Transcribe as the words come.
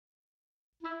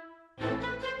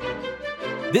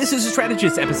This is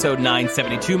Strategist, episode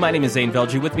 972. My name is Zane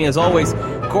Velji. With me, as always,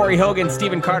 Corey Hogan,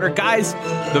 Stephen Carter. Guys,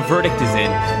 the verdict is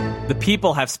in. The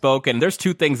people have spoken. There's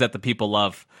two things that the people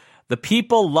love. The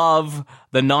people love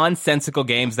the nonsensical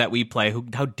games that we play.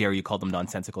 How dare you call them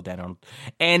nonsensical, Dan Arnold?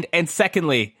 And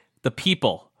secondly, the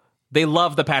people. They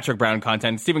love the Patrick Brown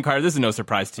content. Stephen Carter, this is no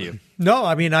surprise to you. No,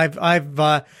 I mean, I've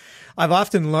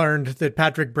often learned that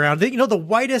Patrick Brown, the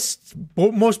whitest,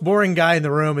 most boring guy in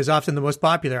the room is often the most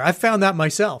popular. I've found that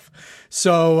myself.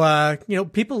 So,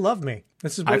 people love me.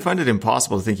 I find it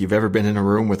impossible to think you've ever been in a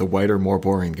room with a whiter, more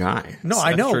boring guy. No,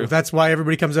 I know. True. That's why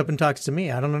everybody comes up and talks to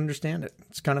me. I don't understand it.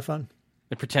 It's kind of fun.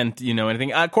 They pretend you know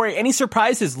anything. Corey, any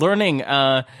surprises learning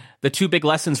the two big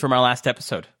lessons from our last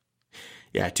episode?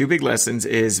 Yeah, two big lessons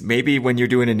is maybe when you're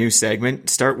doing a new segment,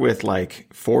 start with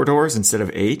like 4 doors instead of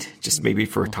 8, just maybe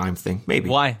for a time thing. Maybe.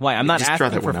 Why? I'm not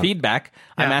asking for feedback.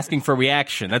 Yeah. I'm asking for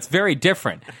reaction. That's very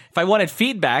different. If I wanted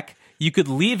feedback, you could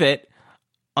leave it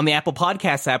on the Apple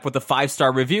Podcasts app with a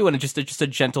 5-star review and just a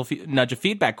gentle nudge of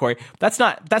feedback, Corey. That's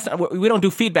not we don't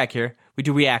do feedback here. We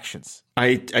do reactions.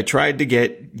 I tried to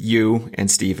get you and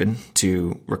Stephen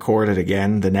to record it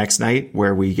again the next night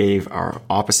where we gave our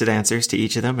opposite answers to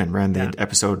each of them and ran the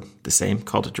episode the same,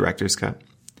 called a director's cut.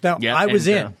 No, I was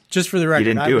in. Just for the record,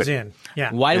 you didn't do I was it. in.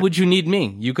 Yeah. Why would you need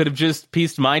me? You could have just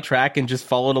pieced my track and just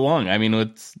followed along. I mean,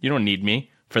 you don't need me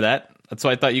for that. That's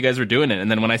why I thought you guys were doing it. And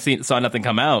then when I saw nothing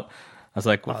come out, I was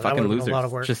like, fucking losers. A lot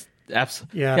of work. Just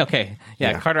absolutely. Yeah. Okay.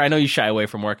 Yeah. Carter, I know you shy away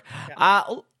from work. Yeah.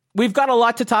 We've got a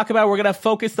lot to talk about. We're going to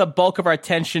focus the bulk of our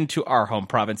attention to our home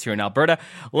province here in Alberta.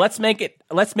 Let's make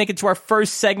it to our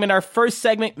first segment. Our first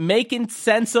segment, making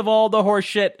sense of all the horse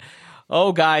shit.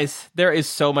 Oh, guys, there is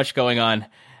so much going on.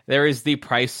 There is the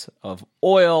price of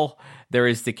oil. There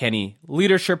is the Kenney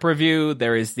leadership review.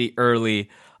 There is the early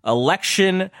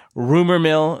election rumor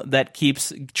mill that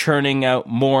keeps churning out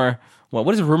more. Well,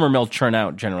 what does a rumor mill churn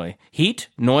out generally? Heat?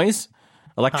 Noise?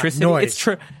 Electricity? Noise.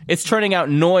 It's churning out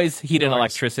noise, heat, and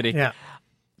electricity. Yeah.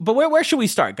 But where should we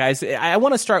start, guys? I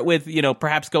want to start with,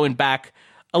 perhaps going back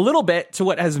a little bit to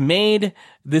what has made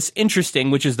this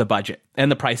interesting, which is the budget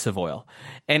and the price of oil.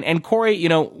 And Corey,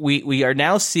 we are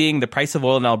now seeing the price of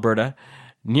oil in Alberta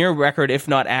near record, if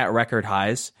not at record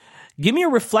highs. Give me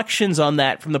your reflections on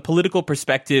that from the political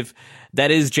perspective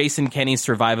that is Jason Kenney's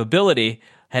survivability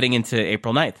heading into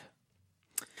April 9th.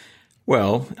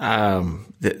 Well,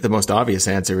 the most obvious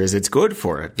answer is it's good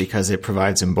for it because it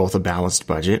provides him both a balanced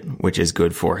budget, which is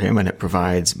good for him, and it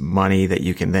provides money that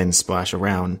you can then splash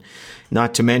around.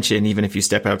 Not to mention, even if you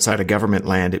step outside of government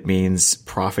land, it means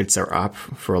profits are up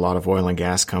for a lot of oil and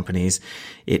gas companies.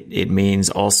 It means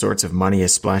all sorts of money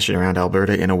is splashing around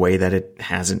Alberta in a way that it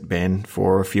hasn't been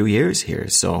for a few years here.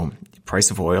 So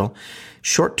price of oil,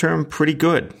 short term, pretty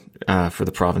good for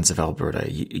the province of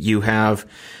Alberta. You have...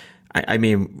 I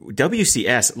mean,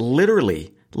 WCS,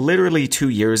 literally 2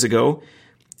 years ago,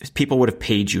 people would have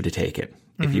paid you to take it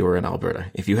if you were in Alberta.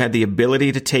 If you had the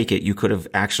ability to take it, you could have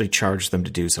actually charged them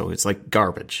to do so. It's like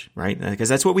garbage, right? Because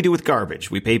that's what we do with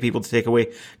garbage. We pay people to take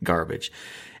away garbage.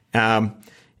 Now,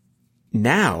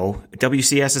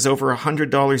 WCS is over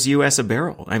 $100 US a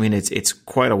barrel. I mean, it's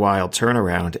quite a wild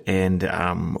turnaround and,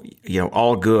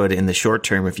 all good in the short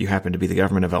term if you happen to be the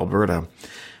government of Alberta.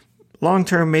 Long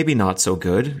term, maybe not so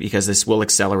good because this will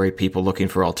accelerate people looking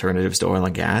for alternatives to oil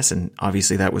and gas. And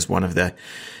obviously that was one of the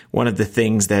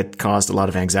things that caused a lot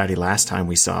of anxiety last time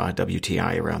we saw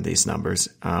WTI around these numbers.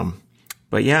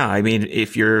 But yeah, I mean,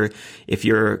 if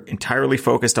you're entirely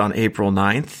focused on April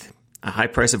 9th, a high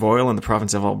price of oil in the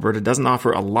province of Alberta doesn't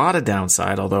offer a lot of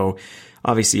downside. Although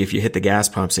obviously if you hit the gas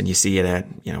pumps and you see it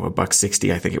at,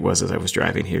 $1.60, I think it was as I was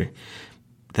driving here,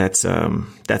 that's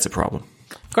a problem.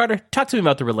 Carter, talk to me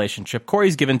about the relationship.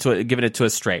 Corey's given it to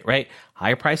us straight, right?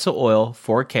 Higher price of oil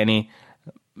for Kenney,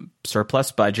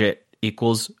 surplus budget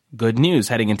equals good news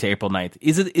heading into April 9th.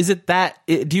 Is it that?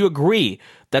 Do you agree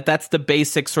that that's the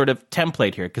basic sort of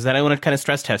template here? Because then I want to kind of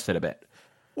stress test it a bit.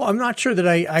 Well, I'm not sure that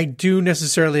I do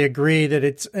necessarily agree that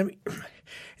it's.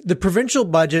 The provincial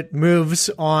budget moves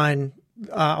on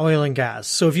oil and gas.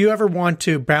 So if you ever want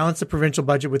to balance the provincial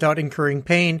budget without incurring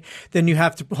pain, then you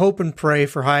have to hope and pray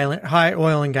for high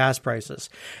oil and gas prices.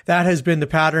 That has been the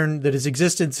pattern that has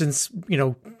existed since,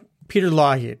 Peter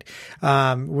Lougheed,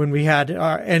 when we had,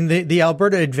 and the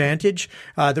Alberta advantage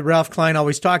that Ralph Klein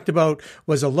always talked about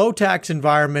was a low tax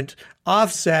environment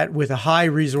offset with a high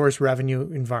resource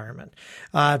revenue environment.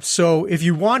 So if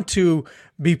you want to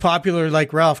be popular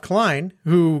like Ralph Klein,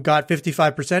 who got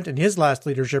 55% in his last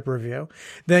leadership review,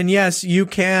 then yes, you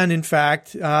can, in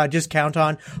fact, just count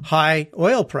on high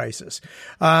oil prices.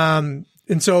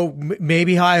 And so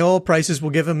maybe high oil prices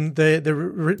will give him the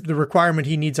requirement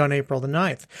he needs on April the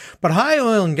 9th. But high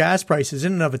oil and gas prices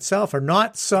in and of itself are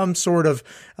not some sort of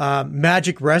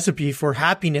magic recipe for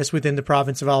happiness within the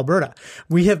province of Alberta.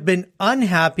 We have been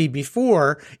unhappy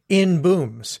before in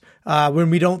booms. When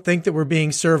we don't think that we're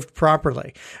being served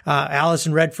properly.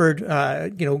 Alison Redford,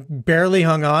 barely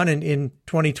hung on in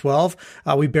 2012.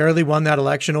 We barely won that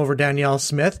election over Danielle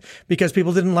Smith because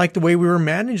people didn't like the way we were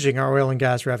managing our oil and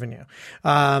gas revenue.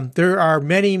 There are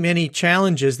many, many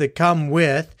challenges that come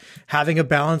with having a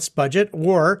balanced budget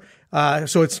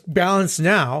so it's balanced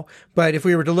now, but if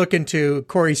we were to look into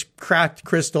Corey's cracked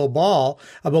crystal ball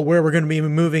about where we're going to be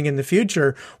moving in the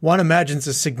future, one imagines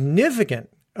a significant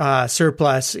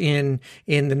surplus in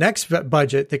the next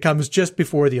budget that comes just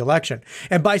before the election.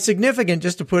 And by significant,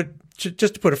 just to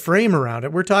put a frame around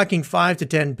it, we're talking $5 to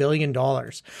 $10 billion,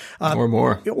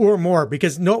 or more,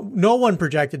 because no one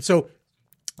projected. So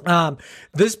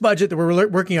this budget that we're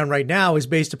working on right now is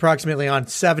based approximately on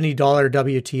 $70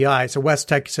 WTI, so West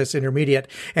Texas Intermediate.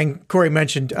 And Corey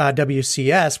mentioned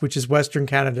WCS, which is Western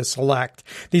Canada Select.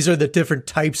 These are the different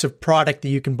types of product that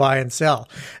you can buy and sell.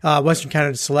 Western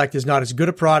Canada Select is not as good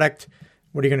a product.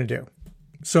 What are you going to do?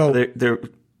 So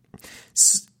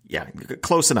yeah,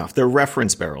 close enough. They're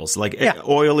reference barrels.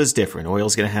 Oil is different. Oil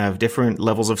is going to have different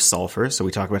levels of sulfur. So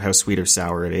we talk about how sweet or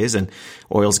sour it is. And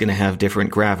oil is going to have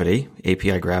different gravity,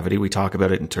 API gravity. We talk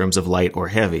about it in terms of light or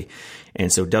heavy.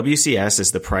 And so WCS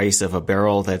is the price of a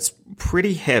barrel that's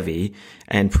pretty heavy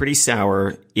and pretty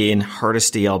sour in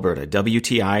Hardisty, Alberta.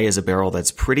 WTI is a barrel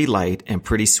that's pretty light and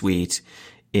pretty sweet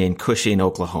in Cushing,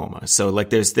 Oklahoma. So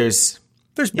there's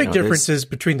big differences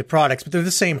between the products, but they're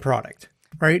the same product,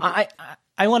 right?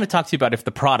 I want to talk to you about if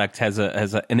the product has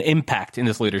an impact in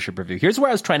this leadership review. Here's where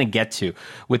I was trying to get to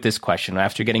with this question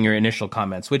after getting your initial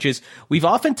comments, which is we've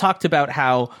often talked about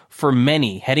how for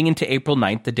many, heading into April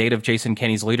 9th, the date of Jason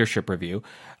Kenney's leadership review,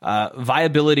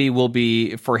 viability will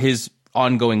be for his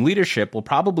ongoing leadership will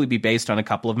probably be based on a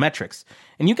couple of metrics.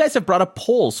 And you guys have brought up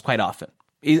polls quite often.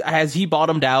 Has he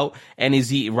bottomed out and is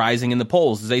he rising in the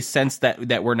polls? Is a sense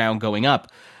that we're now going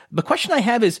up? The question I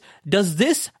have is, does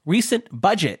this recent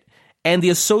budget and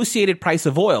the associated price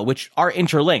of oil, which are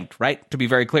interlinked, right? To be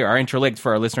very clear, are interlinked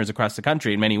for our listeners across the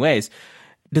country in many ways.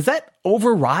 Does that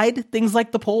override things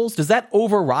like the polls? Does that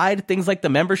override things like the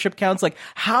membership counts?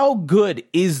 How good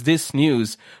is this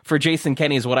news for Jason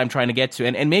Kenney is what I'm trying to get to.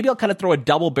 And maybe I'll kind of throw a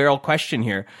double barrel question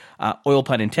here, oil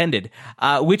pun intended,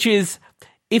 which is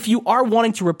if you are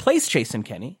wanting to replace Jason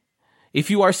Kenney, if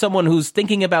you are someone who's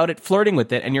thinking about it, flirting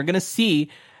with it, and you're going to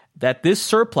see that this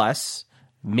surplus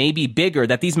may be bigger,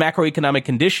 that these macroeconomic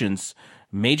conditions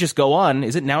may just go on,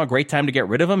 is it now a great time to get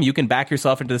rid of him? You can back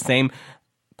yourself into the same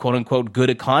quote-unquote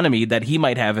good economy that he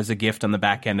might have as a gift on the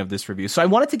back end of this review. So I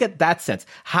wanted to get that sense.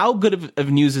 How good of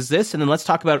news is this? And then let's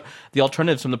talk about the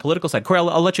alternatives from the political side. Corey,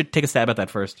 I'll let you take a stab at that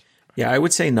first. Yeah, I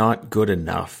would say not good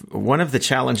enough. One of the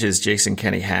challenges Jason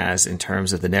Kenney has in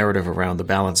terms of the narrative around the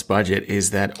balanced budget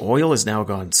is that oil has now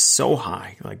gone so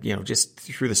high, just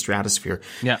through the stratosphere.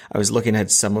 Yeah. I was looking at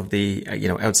some of the,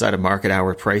 outside of market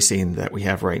hour pricing that we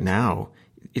have right now.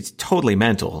 It's totally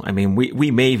mental. I mean, we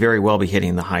may very well be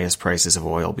hitting the highest prices of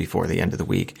oil before the end of the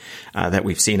week that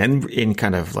we've seen, and in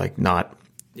kind of not,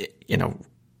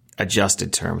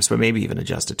 adjusted terms, but maybe even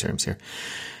adjusted terms here.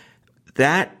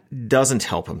 That doesn't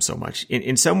help him so much.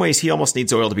 In some ways, he almost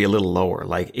needs oil to be a little lower,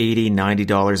 like $80,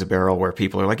 $90 a barrel, where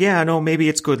people are like, yeah, no, maybe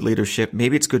it's good leadership.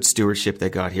 Maybe it's good stewardship they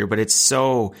got here, but it's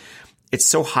so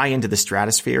high into the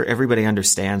stratosphere. Everybody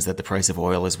understands that the price of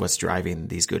oil is what's driving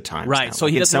these good times. Right. Now. So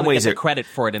he doesn't really get the credit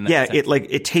for it in that sense.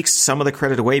 It takes some of the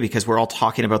credit away because we're all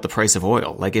talking about the price of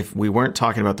oil. If we weren't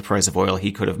talking about the price of oil,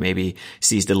 he could have maybe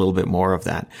seized a little bit more of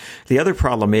that. The other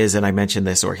problem is, and I mentioned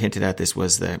this or hinted at this,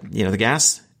 was the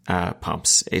gas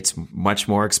pumps. It's much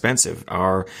more expensive.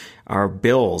 Our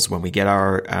bills, when we get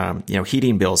our,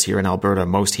 heating bills here in Alberta,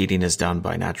 most heating is done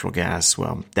by natural gas.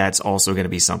 Well, that's also going to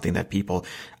be something that people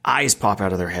eyes pop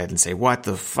out of their head and say, what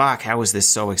the fuck? How is this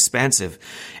so expensive?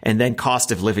 And then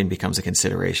cost of living becomes a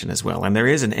consideration as well. And there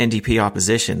is an NDP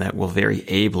opposition that will very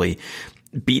ably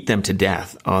beat them to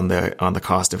death on the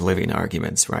cost of living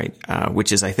arguments, right?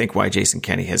 Which is, I think, why Jason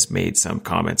Kenney has made some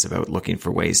comments about looking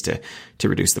for ways to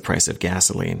reduce the price of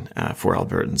gasoline for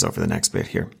Albertans over the next bit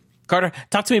here. Carter,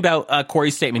 talk to me about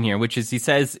Corey's statement here, which is he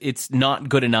says it's not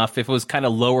good enough. If it was kind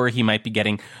of lower, he might be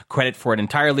getting credit for it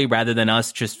entirely rather than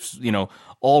us just,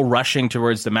 all rushing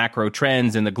towards the macro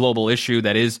trends and the global issue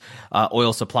that is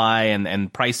oil supply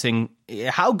and pricing.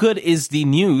 How good is the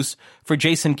news for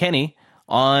Jason Kenney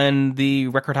on the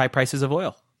record high prices of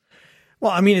oil?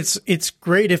 Well, I mean, it's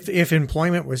great if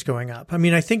employment was going up. I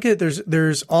mean, I think that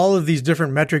there's all of these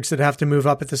different metrics that have to move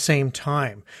up at the same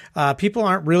time. People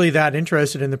aren't really that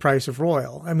interested in the price of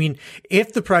oil. I mean,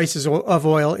 if the prices of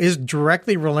oil is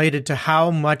directly related to how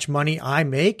much money I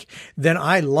make, then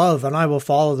I love and I will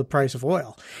follow the price of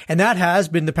oil. And that has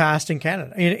been the past in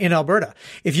Canada, in Alberta.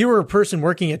 If you were a person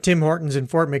working at Tim Hortons in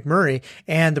Fort McMurray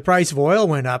and the price of oil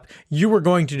went up, you were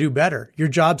going to do better. Your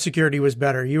job security was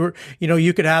better. You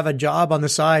could have a job on the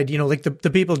side, like the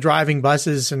people driving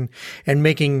buses and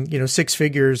making, six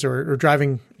figures or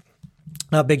driving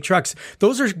big trucks.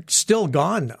 Those are still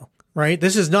gone though, right?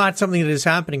 This is not something that is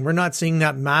happening. We're not seeing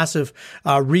that massive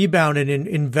rebound in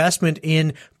investment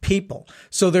in people.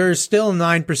 So there's still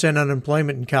 9%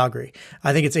 unemployment in Calgary.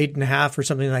 I think it's 8.5 or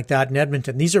something like that in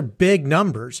Edmonton. These are big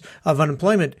numbers of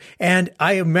unemployment. And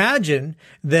I imagine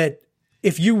that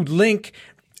if you link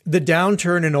the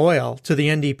downturn in oil to the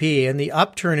NDP and the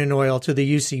upturn in oil to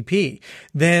the UCP,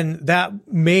 then that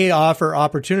may offer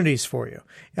opportunities for you.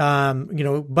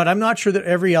 But I'm not sure that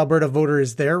every Alberta voter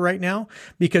is there right now,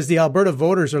 because the Alberta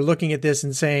voters are looking at this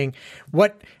and saying,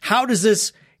 how does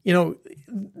this,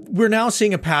 we're now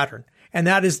seeing a pattern, and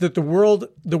that is that the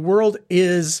world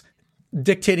is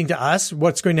dictating to us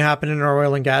what's going to happen in our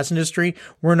oil and gas industry.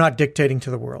 We're not dictating to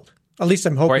the world. At least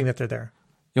I'm hoping Corey, that they're there.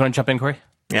 You want to jump in, Corey?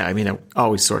 Yeah, I mean,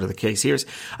 always sort of the case here.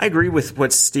 I agree with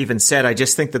what Stephen said. I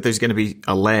just think that there's going to be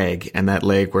a lag, and that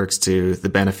lag works to the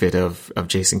benefit of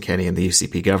Jason Kenney and the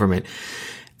UCP government.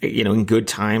 In good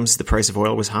times, the price of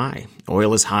oil was high.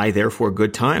 Oil is high, therefore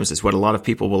good times is what a lot of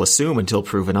people will assume until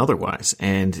proven otherwise.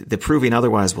 And the proving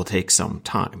otherwise will take some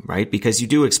time, right? Because you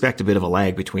do expect a bit of a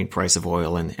lag between price of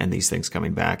oil and these things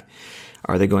coming back.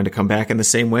 Are they going to come back in the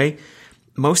same way?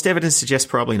 Most evidence suggests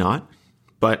probably not,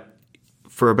 but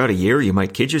for about a year, you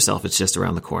might kid yourself it's just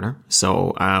around the corner.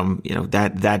 So,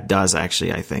 that does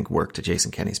actually, I think, work to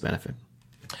Jason Kenney's benefit.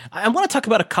 I want to talk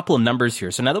about a couple of numbers here.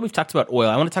 So now that we've talked about oil,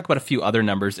 I want to talk about a few other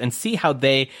numbers and see how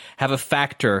they have a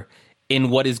factor in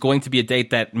what is going to be a date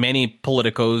that many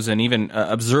politicos and even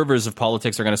observers of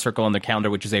politics are going to circle on their calendar,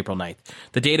 which is April 9th,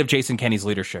 the date of Jason Kenney's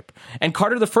leadership. And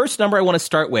Carter, the first number I want to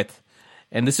start with,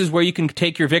 and this is where you can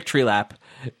take your victory lap,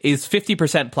 is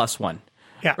 50% plus one.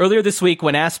 Yeah. Earlier this week,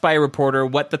 when asked by a reporter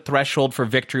what the threshold for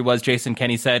victory was, Jason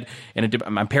Kenney said,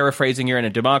 I'm paraphrasing here, in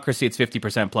a democracy, it's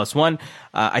 50% plus one.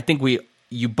 I think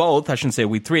you both, I shouldn't say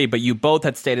we three, but you both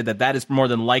had stated that is more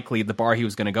than likely the bar he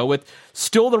was going to go with.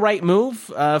 Still the right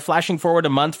move, flashing forward a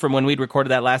month from when we'd recorded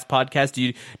that last podcast.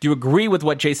 Do you agree with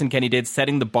what Jason Kenney did,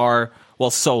 setting the bar,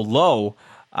 so low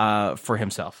for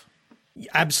himself?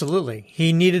 Absolutely.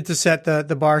 He needed to set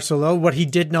the bar so low. What he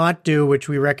did not do, which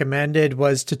we recommended,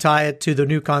 was to tie it to the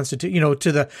new constitution,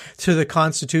 to the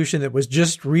constitution that was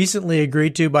just recently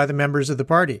agreed to by the members of the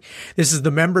party. This is the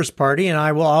members' party, and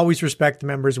I will always respect the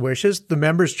members' wishes. The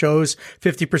members chose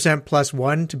 50% plus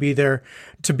one to be their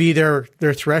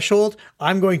threshold.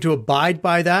 I'm going to abide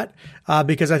by that.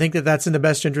 Because I think that that's in the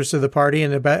best interest of the party,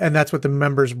 and that's what the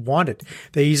members wanted.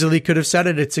 They easily could have set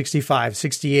it at 65,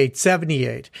 68,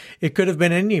 78. It could have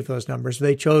been any of those numbers.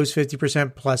 They chose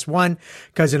 50% plus one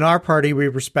because in our party, we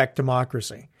respect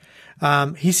democracy.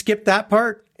 He skipped that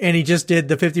part, and he just did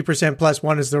the 50% plus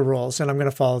one as the rules, and I'm going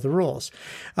to follow the rules.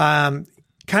 Kind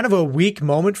of a weak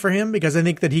moment for him because I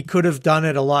think that he could have done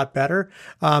it a lot better.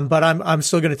 But I'm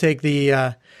still going to take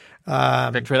the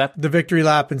victory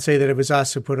lap and say that it was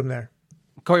us who put him there.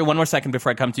 Corey, one more second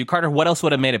before I come to you. Carter, what else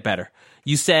would have made it better?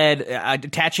 You said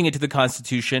attaching it to the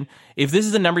Constitution. If this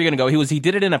is the number you're going to go, he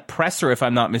did it in a presser, if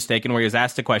I'm not mistaken, where he was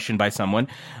asked a question by someone.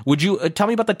 Would you tell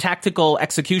me about the tactical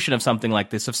execution of something like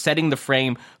this, of setting the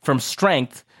frame from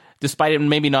strength, despite it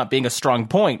maybe not being a strong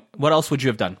point? What else would you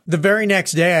have done? The very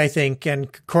next day, I think, and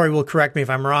Corey will correct me if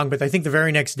I'm wrong, but I think the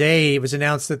very next day it was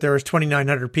announced that there was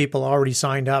 2,900 people already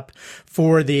signed up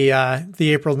for the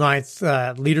April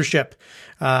 9th leadership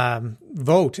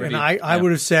vote. And I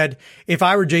would have said, if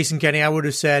I were Jason Kenney, I would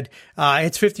have said,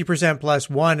 it's 50% plus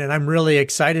one. And I'm really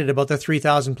excited about the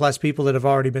 3,000 plus people that have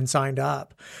already been signed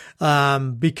up.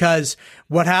 Because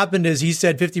what happened is he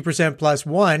said 50% plus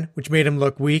one, which made him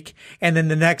look weak. And then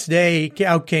the next day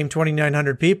out came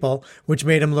 2,900 people, which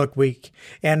made him look weak.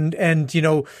 And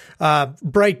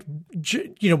bright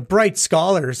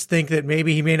scholars think that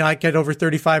maybe he may not get over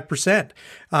 35%,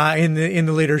 in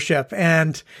the leadership.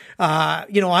 And,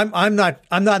 I'm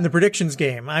not in the predictions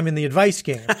game. I'm in the advice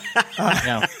game.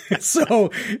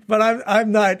 So, but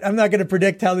I'm not going to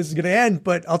predict how this is going to end,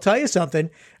 but I'll tell you something.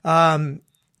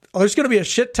 There's going to be a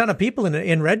shit ton of people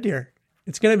in Red Deer.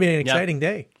 It's going to be an exciting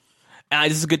day.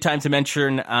 This is a good time to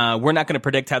mention, we're not going to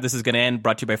predict how this is going to end,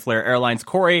 brought to you by Flair Airlines.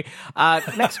 Corey,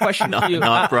 next question for you.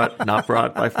 Not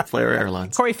brought by Flair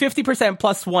Airlines. Corey, 50%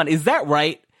 plus one. Is that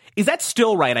right? Is that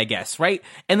still right, I guess, right?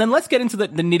 And then let's get into the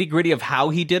nitty-gritty of how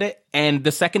he did it. And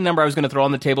the second number I was going to throw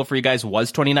on the table for you guys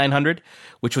was 2,900,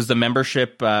 which was the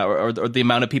membership or the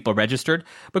amount of people registered.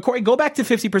 But Corey, go back to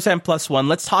 50% plus one.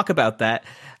 Let's talk about that.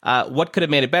 What could have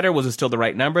made it better? Was it still the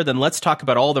right number? Then let's talk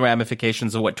about all the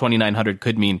ramifications of what 2,900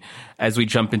 could mean as we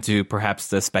jump into perhaps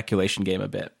the speculation game a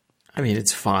bit. I mean,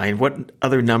 it's fine. What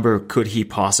other number could he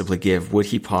possibly give? Would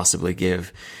he possibly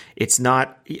give? It's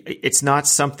not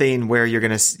something where you're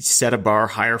going to set a bar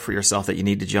higher for yourself that you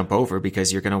need to jump over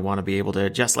because you're going to want to be able to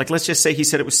adjust. Like, let's just say he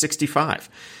said it was 65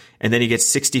 and then he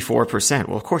gets 64%.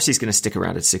 Well, of course he's going to stick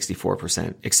around at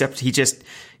 64%, except he just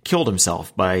killed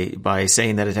himself by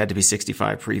saying that it had to be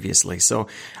 65 previously. So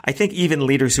I think even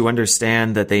leaders who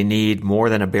understand that they need more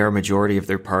than a bare majority of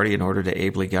their party in order to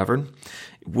ably govern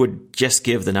would just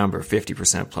give the number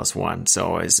 50% plus one.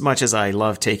 So as much as I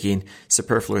love taking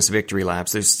superfluous victory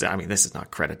laps, this is not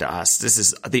credit to us. This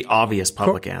is the obvious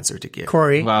public answer to give.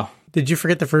 Corey, wow. Did you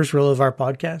forget the first rule of our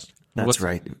podcast? That's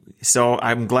right. So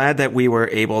I'm glad that we were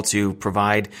able to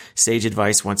provide sage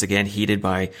advice once again, heeded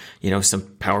by, some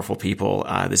powerful people.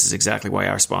 This is exactly why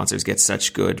our sponsors get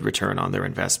such good return on their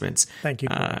investments. Thank you.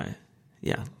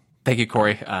 Yeah. Thank you,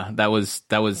 Corey. That was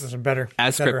better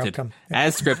as better scripted. Outcome.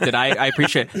 As scripted. I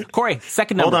appreciate it. Corey,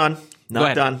 second number. Hold on.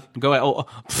 Not done. Go ahead. Oh,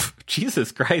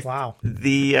 Jesus Christ. Wow.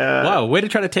 Wow, way to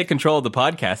try to take control of the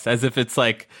podcast as if it's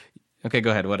like, okay,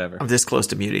 go ahead, whatever. I'm this close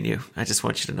to muting you. I just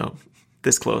want you to know.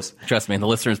 This close. Trust me, and the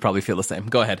listeners probably feel the same.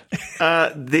 Go ahead.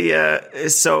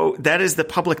 So that is the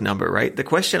public number, right? The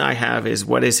question I have is,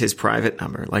 what is his private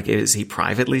number? Like, is he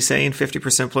privately saying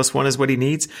 50% plus one is what he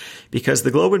needs? Because the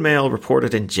Globe and Mail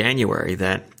reported in January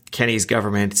that Kenney's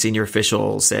government senior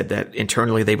officials said that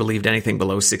internally they believed anything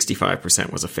below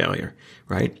 65% was a failure,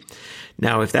 right?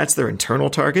 Now, if that's their internal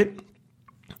target,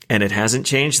 and it hasn't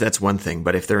changed, that's one thing.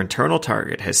 But if their internal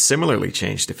target has similarly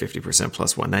changed to 50%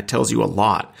 plus one, that tells you a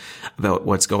lot about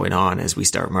what's going on as we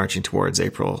start marching towards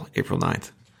April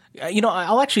 9th.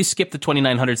 I'll actually skip the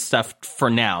 2,900 stuff for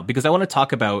now because I want to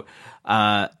talk about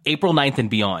April 9th and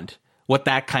beyond, what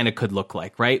that kind of could look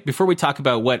like, right? Before we talk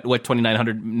about what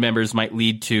 2,900 members might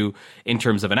lead to in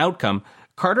terms of an outcome,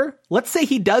 Carter, let's say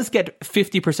he does get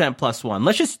 50% plus one.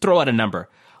 Let's just throw out a number.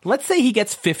 Let's say he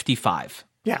gets 55.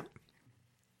 Yeah.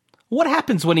 What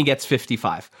happens when he gets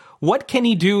 55? What can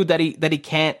he do that he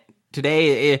can't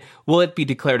today? Will it be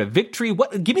declared a victory?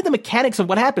 Give me the mechanics of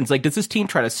what happens. Like, does this team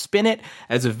try to spin it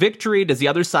as a victory? Does the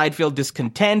other side feel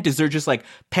discontent? Is there just like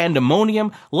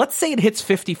pandemonium? Let's say it hits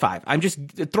 55. I'm just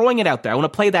throwing it out there. I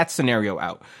want to play that scenario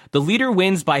out. The leader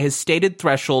wins by his stated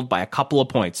threshold by a couple of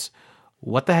points.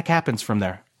 What the heck happens from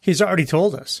there? He's already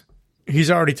told us.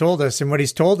 And what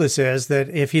he's told us is that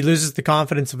if he loses the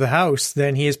confidence of the House,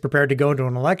 then he is prepared to go into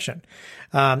an election.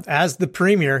 As the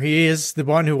premier, he is the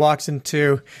one who walks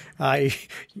into,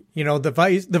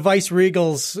 the vice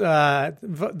regal's, office.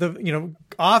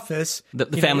 The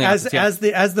family office, yeah.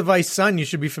 as the vice son, you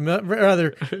should be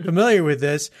familiar with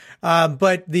this.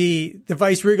 But the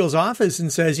vice regal's office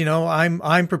and says,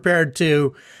 I'm prepared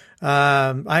to.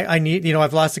 I need,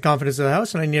 I've lost the confidence of the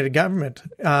House and I need a government.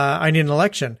 I need an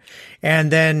election.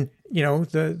 And then,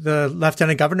 the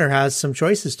lieutenant governor has some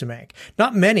choices to make.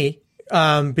 Not many,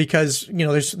 because,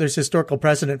 there's historical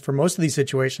precedent for most of these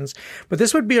situations, but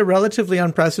this would be a relatively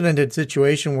unprecedented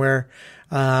situation where,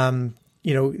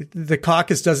 the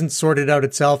caucus doesn't sort it out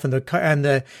itself and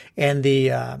the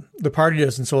party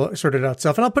doesn't sort it out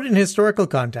itself. And I'll put it in historical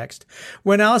context.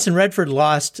 When Alison Redford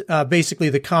lost, basically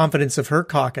the confidence of her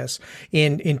caucus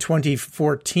in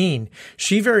 2014,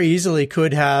 she very easily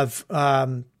could have,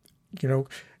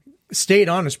 stayed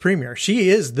on as premier. She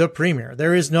is the premier.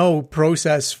 There is no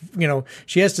process,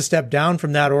 she has to step down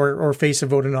from that or face a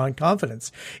vote of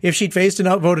non-confidence. If she'd faced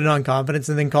a vote of non-confidence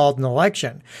and then called an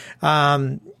election,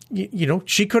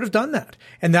 she could have done that.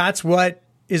 And that's what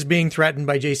is being threatened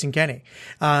by Jason Kenney.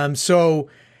 I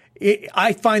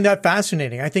find that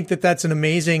fascinating. I think that that's an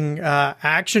amazing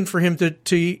action for him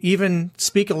to even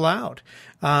speak aloud.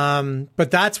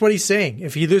 But that's what he's saying.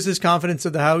 If he loses confidence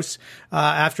of the House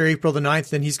after April the 9th,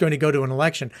 then he's going to go to an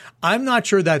election. I'm not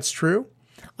sure that's true.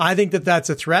 I think that that's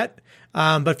a threat.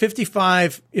 But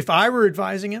 55, if I were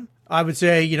advising him, I would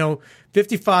say,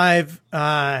 55,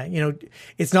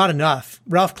 it's not enough.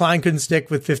 Ralph Klein couldn't stick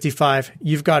with 55.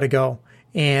 You've got to go.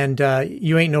 And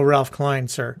you ain't no Ralph Klein,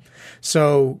 sir.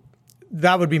 So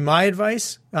that would be my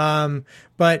advice.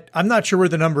 But I'm not sure where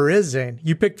the number is, Zane.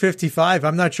 You picked 55.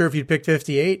 I'm not sure if you'd pick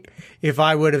 58 if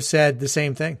I would have said the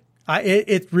same thing.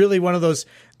 It's really one of those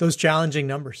challenging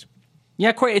numbers.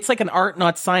 Yeah, Corey, it's like an art,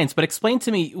 not science. But explain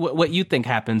to me what you think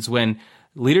happens when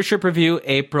leadership review,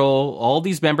 April, all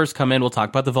these members come in. We'll talk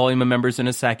about the volume of members in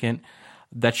a second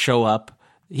that show up.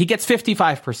 He gets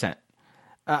 55%.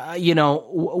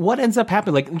 What ends up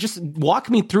happening? Like, just walk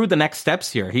me through the next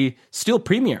steps here. He's still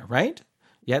premier, right?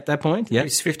 Yeah, at that point? Yeah.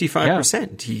 He's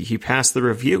 55%. Yeah. He passed the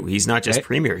review. He's not just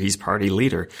premier, he's party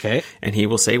leader. Okay. And he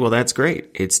will say, well, that's great.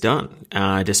 It's done.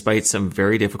 Despite some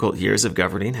very difficult years of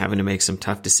governing, having to make some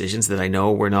tough decisions that I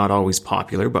know were not always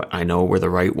popular, but I know were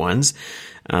the right ones.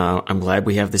 I'm glad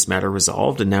we have this matter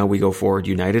resolved, and now we go forward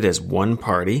united as one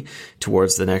party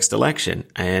towards the next election.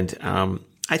 And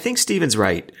I think Stephen's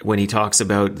right when he talks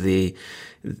about this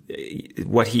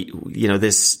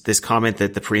comment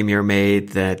that the premier made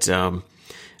that,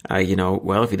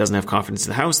 well, if he doesn't have confidence in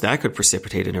the House, that could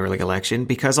precipitate an early election,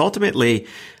 because ultimately,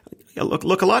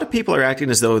 look, a lot of people are acting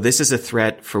as though this is a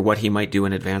threat for what he might do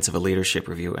in advance of a leadership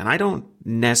review. And I don't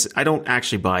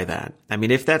actually buy that. I mean,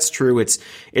 if that's true, it's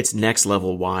next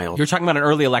level wild. You're talking about an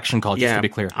early election call, just to be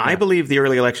clear. I believe the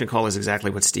early election call is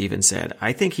exactly what Stephen said.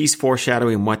 I think he's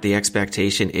foreshadowing what the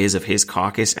expectation is of his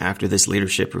caucus after this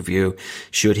leadership review,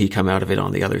 should he come out of it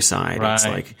on the other side. Right. It's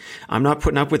like, I'm not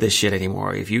putting up with this shit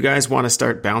anymore. If you guys want to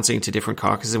start bouncing to different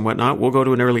caucuses and whatnot, we'll go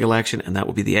to an early election, and that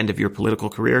will be the end of your political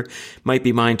career. Might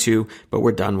be mine too, but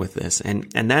we're done with this. And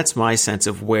that's my sense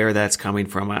of where that's coming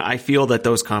from. I feel that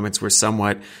those comments were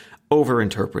somewhat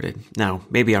overinterpreted. Now,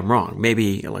 maybe I'm wrong.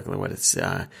 Maybe, like, what it's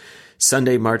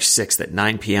Sunday, March 6th at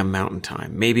 9 p.m. Mountain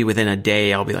Time. Maybe within a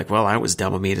day I'll be like, well, that was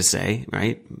dumb of me to say,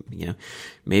 right?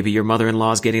 Maybe your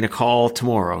mother-in-law's getting a call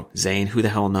tomorrow. Zane, who the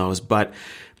hell knows? But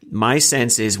my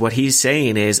sense is what he's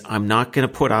saying is, I'm not going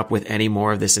to put up with any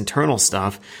more of this internal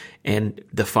stuff. And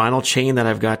the final chain that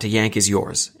I've got to yank is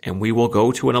yours. And we will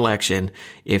go to an election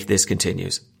if this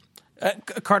continues.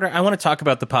 Carter, I want to talk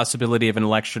about the possibility of an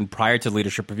election prior to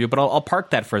leadership review, but I'll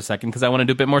park that for a second because I want to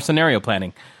do a bit more scenario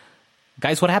planning.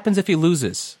 Guys, what happens if he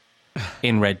loses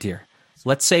in Red Deer?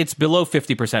 Let's say it's below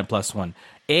 50% plus one.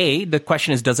 The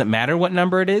question is, does it matter what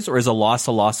number it is, or is a loss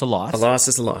a loss a loss? A loss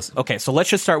is a loss. Okay, so let's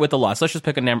just start with the loss. Let's just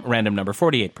pick a random number,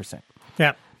 48%.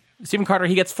 Yeah. Stephen Carter,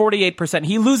 he gets 48%.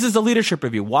 He loses the leadership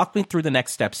review. Walk me through the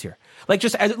next steps here.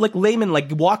 Just as layman,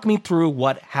 walk me through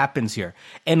what happens here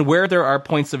and where there are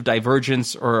points of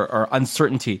divergence or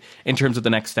uncertainty in terms of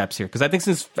the next steps here. Because I think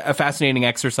this is a fascinating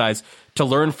exercise to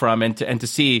learn from and to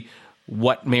see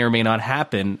what may or may not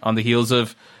happen on the heels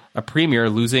of a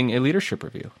premier losing a leadership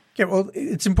review. Yeah, well,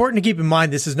 it's important to keep in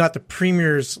mind this is not the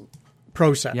premier's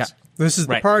process. Yeah. This is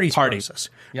the party's process,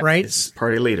 right? It's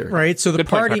party leader, right? So the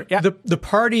party, the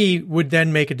party would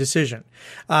then make a decision.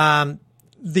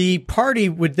 The party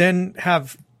would then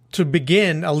have to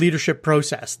begin a leadership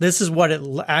process. This is what it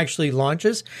actually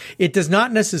launches. It does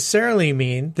not necessarily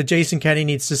mean that Jason Kenney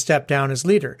needs to step down as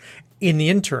leader in the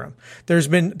interim. There's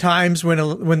been times when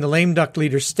the lame duck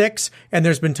leader sticks, and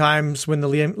there's been times when the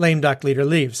lame duck leader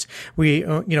leaves. We,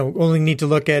 only need to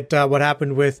look at what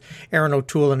happened with Aaron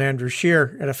O'Toole and Andrew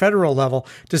Scheer at a federal level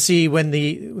to see when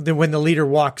the leader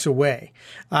walks away.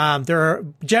 There are,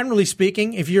 generally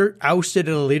speaking, if you're ousted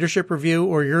at a leadership review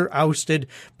or you're ousted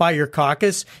by your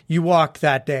caucus, you walk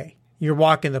that day. You're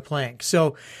walking the plank.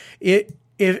 So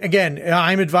again,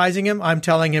 I'm advising him. I'm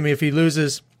telling him if he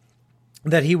loses,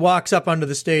 that he walks up onto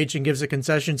the stage and gives a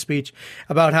concession speech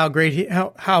about how great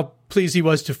how pleased he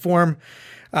was to form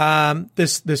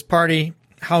this party,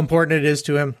 how important it is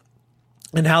to him,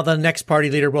 and how the next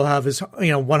party leader will have his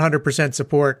 100%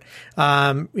 support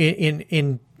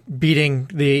in beating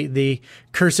the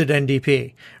cursed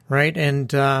NDP, right?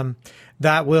 And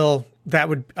I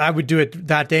would do it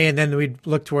that day, and then we'd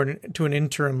look to an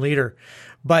interim leader.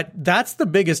 But that's the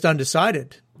biggest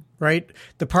undecided. Right?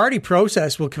 The party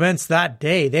process will commence that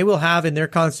day. They will have in their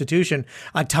constitution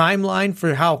a timeline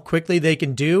for how quickly they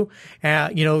can do,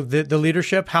 the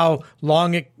leadership, how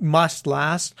long it must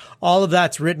last. All of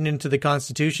that's written into the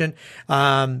constitution.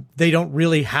 They don't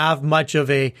really have much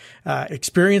of a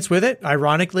experience with it,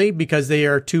 ironically, because they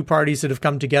are two parties that have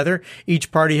come together.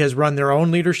 Each party has run their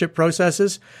own leadership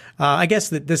processes. I guess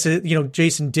that this is,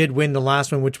 Jason did win the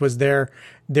last one, which was their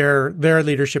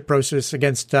leadership process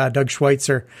against Doug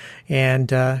Schweitzer.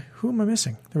 And who am I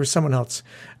missing? There was someone else.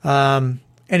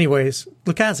 Anyways,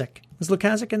 Lukaszuk. Was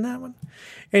Lukaszuk in that one?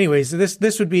 Anyways,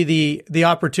 this would be the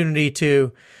opportunity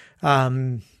to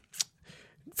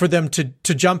for them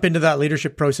to jump into that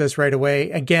leadership process right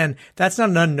away. Again, that's not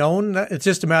an unknown. It's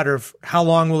just a matter of how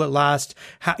long will it last?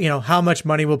 How much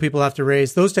money will people have to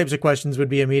raise? Those types of questions would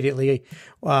be immediately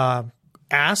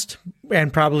asked,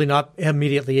 and probably not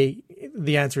immediately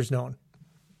the answer is known.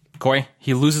 Corey,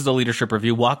 he loses the leadership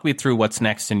review. Walk me through what's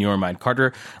next in your mind.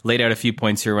 Carter laid out a few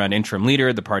points here around interim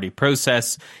leader, the party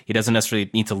process. He doesn't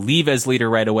necessarily need to leave as leader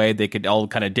right away. They could all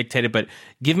kind of dictate it, but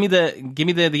give me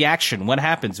the action. What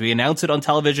happens? We announce it on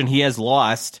television. He has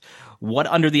lost. What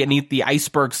underneath the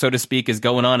iceberg, so to speak, is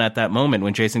going on at that moment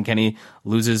when Jason Kenney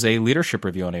loses a leadership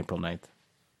review on April 9th?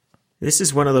 This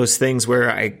is one of those things where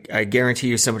I guarantee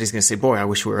you somebody's going to say, boy, I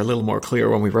wish we were a little more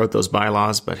clear when we wrote those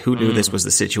bylaws, but who knew this was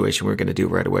the situation we were going to do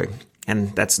right away?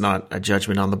 And that's not a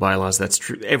judgment on the bylaws. That's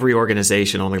true. Every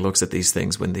organization only looks at these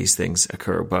things when these things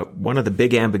occur. But one of the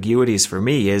big ambiguities for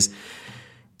me is,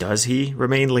 does he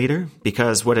remain leader?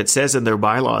 Because what it says in their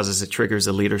bylaws is it triggers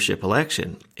a leadership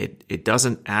election. It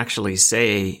doesn't actually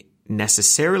say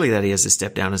necessarily that he has to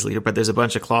step down as leader, but there's a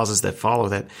bunch of clauses that follow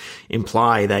that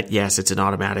imply that, yes, it's an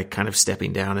automatic kind of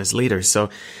stepping down as leader. So,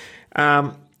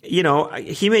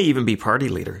 he may even be party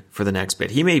leader for the next bit.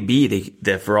 He may be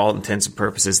the for all intents and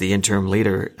purposes, the interim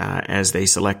leader as they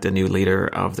select a new leader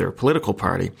of their political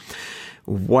party.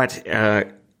 What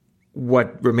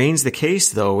remains the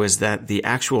case, though, is that the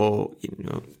actual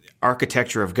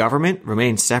architecture of government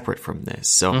remains separate from this.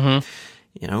 So,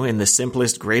 in the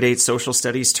simplest grade 8 social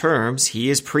studies terms, he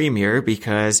is premier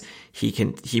because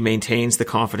he maintains the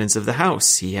confidence of the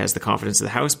House. He has the confidence of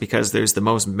the House because there's the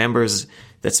most members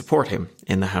that support him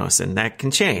in the House, and that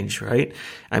can change, right?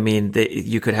 I mean,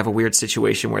 you could have a weird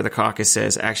situation where the caucus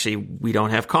says, actually, we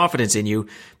don't have confidence in you,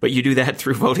 but you do that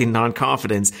through voting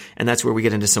non-confidence, and that's where we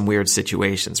get into some weird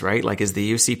situations, right? Like, is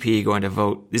the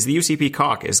UCP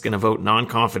caucus going to vote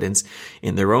non-confidence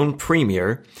in their own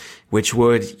premier, which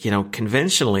would,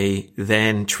 conventionally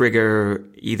then trigger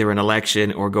either an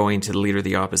election or going to the leader of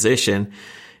the opposition.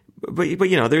 But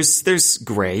there's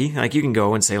gray. Like, you can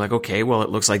go and say, like, okay, well, it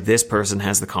looks like this person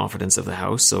has the confidence of the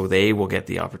House, so they will get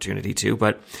the opportunity to.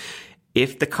 But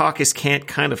if the caucus can't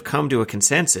kind of come to a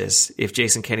consensus, if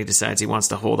Jason Kenney decides he wants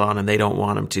to hold on and they don't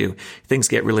want him to, things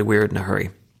get really weird in a hurry.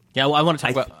 Yeah, well, I want to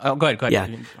talk about... Oh, go ahead. Yeah,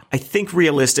 I think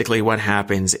realistically what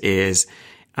happens is...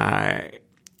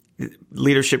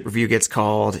 leadership review gets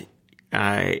called.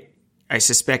 I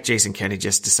suspect Jason Kenney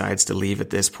just decides to leave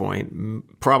at this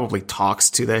point, probably talks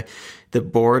to the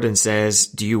board and says,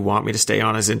 do you want me to stay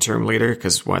on as interim leader?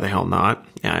 Because why the hell not?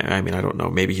 I mean, I don't know.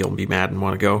 Maybe he'll be mad and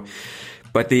want to go.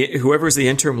 But whoever's the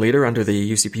interim leader under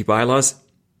the UCP bylaws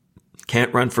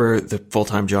can't run for the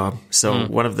full-time job. So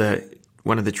one of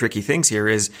the tricky things here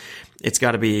is it's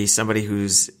got to be somebody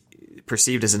who's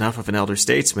perceived as enough of an elder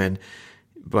statesman,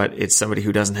 but it's somebody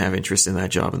who doesn't have interest in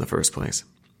that job in the first place.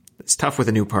 It's tough with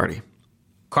a new party.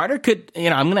 Carter could,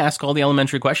 I'm going to ask all the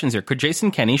elementary questions here. Could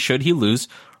Jason Kenney, should he lose,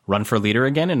 run for leader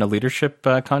again in a leadership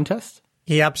contest?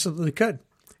 He absolutely could.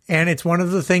 And it's one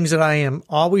of the things that I am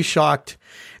always shocked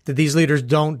that these leaders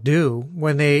don't do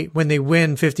when they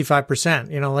win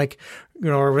 55%,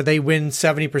 or they win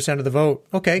 70% of the vote.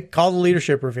 Okay, call the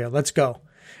leadership review. Let's go.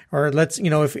 Or let's,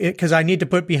 because I need to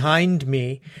put behind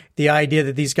me the idea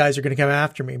that these guys are going to come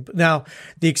after me. Now,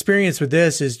 the experience with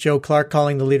this is Joe Clark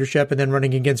calling the leadership and then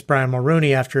running against Brian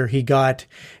Mulroney after he got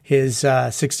his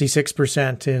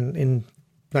 66% in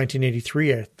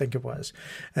 1983, I think it was.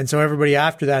 And so everybody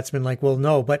after that's been like, well,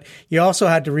 no. But you also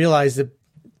had to realize that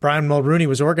Brian Mulroney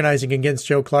was organizing against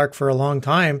Joe Clark for a long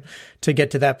time to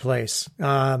get to that place.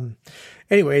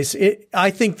 Anyways, I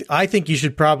think you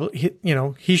should probably,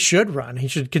 he should run. He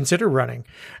should consider running.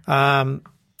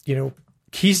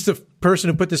 He's the person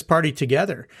who put this party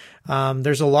together.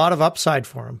 There's a lot of upside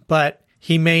for him, but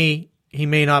he may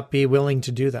not be willing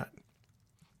to do that.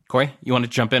 Corey, you want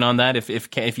to jump in on that?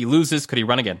 If he loses, could he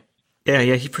run again?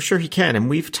 Yeah, for sure he can. And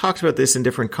we've talked about this in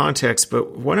different contexts,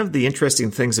 but one of the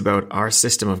interesting things about our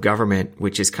system of government,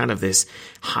 which is kind of this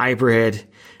hybrid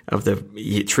of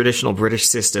the traditional British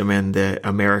system and the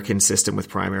American system with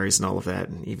primaries and all of that.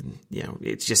 And even,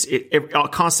 it's just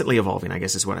constantly evolving, I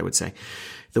guess is what I would say.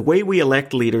 The way we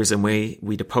elect leaders and way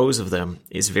we depose of them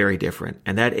is very different.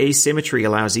 And that asymmetry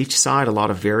allows each side a lot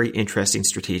of very interesting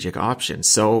strategic options.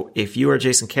 So if you are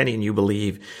Jason Kenney and you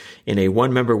believe in a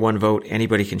one member, one vote,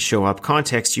 anybody can show up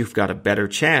context, you've got a better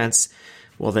chance.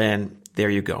 Well, then there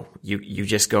you go. You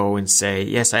just go and say,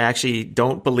 yes, I actually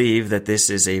don't believe that this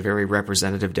is a very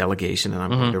representative delegation and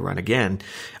I'm going to run again.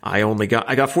 I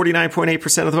got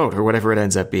 49.8% of the vote or whatever it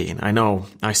ends up being. I know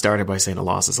I started by saying a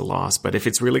loss is a loss, but if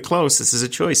it's really close, this is a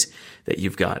choice that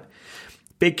you've got.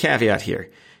 Big caveat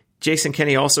here. Jason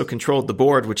Kenney also controlled the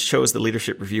board, which chose the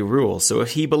leadership review rule. So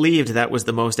if he believed that was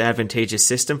the most advantageous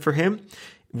system for him,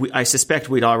 I suspect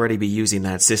we'd already be using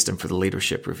that system for the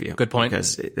leadership review. Good point.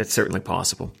 Because that's certainly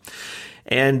possible.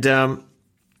 And, on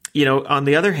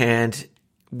the other hand,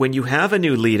 when you have a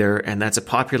new leader and that's a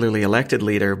popularly elected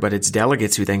leader, but it's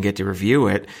delegates who then get to review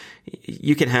it,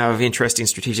 you can have interesting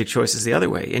strategic choices the other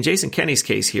way. In Jason Kenney's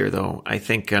case here, though, I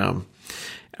think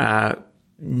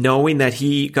knowing that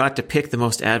he got to pick the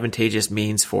most advantageous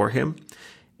means for him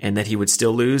and that he would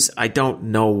still lose, I don't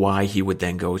know why he would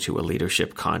then go to a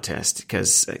leadership contest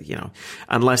because,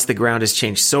 unless the ground has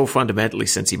changed so fundamentally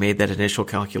since he made that initial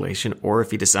calculation, or if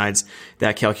he decides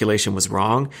that calculation was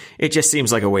wrong, it just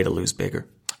seems like a way to lose bigger.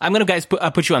 I'm going to, guys,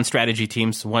 put you on strategy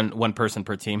teams, one person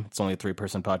per team. It's only a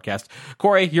 3-person podcast.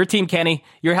 Corey, your team Kenney.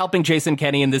 You're helping Jason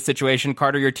Kenney in this situation.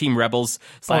 Carter, your team Rebels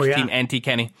 / team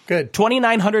anti-Kenney. Good.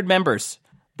 2,900 members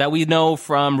that we know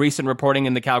from recent reporting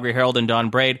in the Calgary Herald and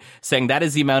Don Braid saying that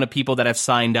is the amount of people that have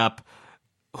signed up.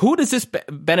 Who does this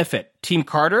benefit? Team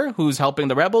Carter, who's helping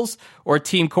the Rebels, or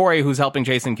Team Corey, who's helping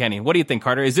Jason Kenney? What do you think,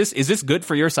 Carter? Is this good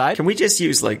for your side? Can we just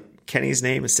use Kenny's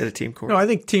name instead of Team Corey? No, I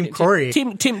think Team Corey.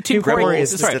 Team Corey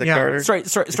is instead of Carter.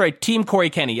 Sorry. Team Corey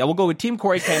Kenney. Yeah, we'll go with Team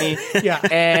Corey Kenney.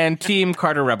 And Team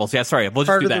Carter Rebels. Yeah, sorry, we'll just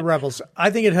Carter do that. the Rebels. I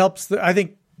think it helps. I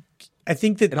think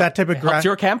that type of helps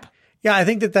your camp. Yeah, I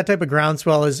think that type of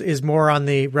groundswell is more on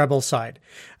the Rebel side.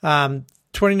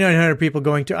 2,900 people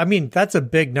going to, I mean, that's a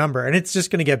big number, and it's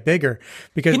just going to get bigger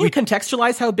because Can you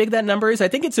contextualize how big that number is? I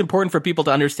think it's important for people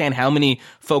to understand how many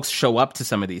folks show up to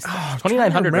some of these things.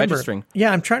 2,900 registering.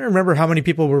 Yeah, I'm trying to remember how many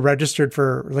people were registered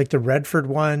for the Redford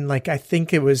one. I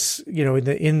think it was,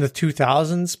 in the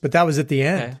 2000s, but that was at the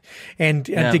end. Okay. And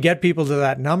to get people to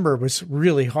that number was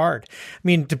really hard. I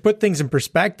mean, to put things in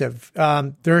perspective,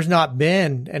 there's not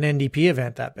been an NDP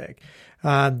event that big.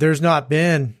 There's not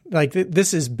been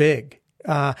this is big.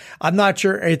 I'm not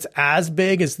sure it's as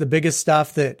big as the biggest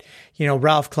stuff that,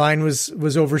 Ralph Klein was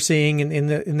overseeing in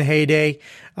the heyday,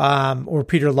 or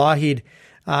Peter Lougheed.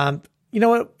 You know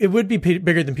what? It would be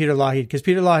bigger than Peter Lougheed because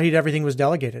Peter Lougheed, everything was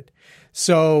delegated.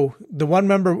 So in the one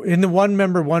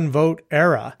member, one vote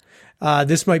era,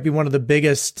 this might be one of the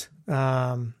biggest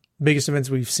events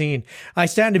we've seen. I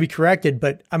stand to be corrected,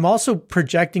 but I'm also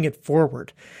projecting it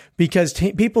forward because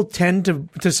people tend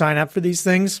to sign up for these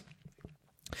things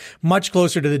much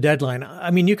closer to the deadline. I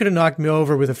mean, you could have knocked me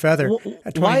over with a feather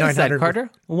at 2,900. Why is that, Carter?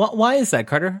 Why is that,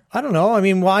 Carter? I don't know. I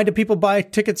mean, why do people buy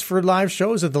tickets for live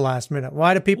shows at the last minute?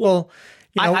 Why do people?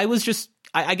 I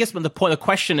guess the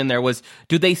question in there was,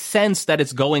 do they sense that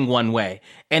it's going one way?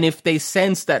 And if they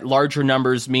sense that larger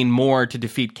numbers mean more to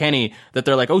defeat Kenney, that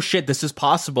they're like, oh shit, this is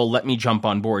possible. Let me jump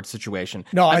on board situation.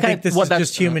 No, I think this is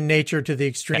just human nature to the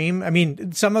extreme. I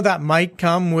mean, some of that might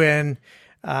come when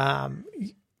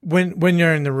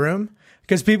you're in the room,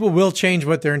 because people will change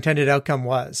what their intended outcome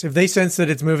was. If they sense that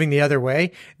it's moving the other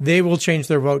way, they will change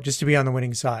their vote just to be on the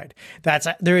winning side.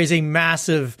 There is a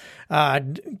massive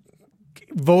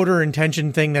voter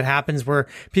intention thing that happens where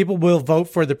people will vote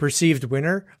for the perceived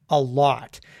winner a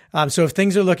lot. So if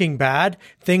things are looking bad,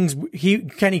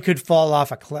 Kenney could fall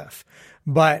off a cliff.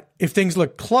 But if things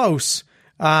look close,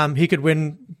 he could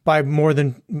win by more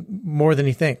than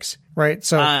he thinks, right?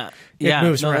 So it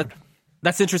moves around.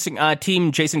 That's interesting.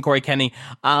 Team Jason Corey Kenney.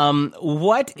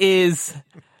 What is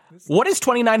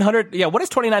 2,900? Yeah, what does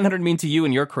 2,900 mean to you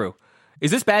and your crew? Is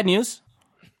this bad news?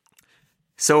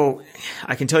 So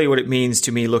I can tell you what it means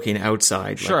to me looking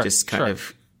outside, just kind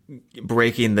of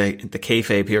breaking the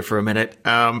kayfabe here for a minute.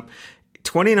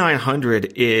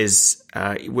 2,900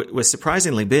 was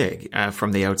surprisingly big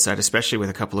from the outside, especially with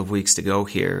a couple of weeks to go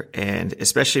here, and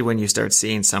especially when you start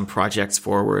seeing some projects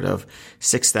forward of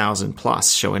 6,000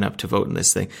 plus showing up to vote in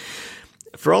this thing.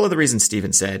 For all of the reasons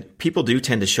Stephen said, people do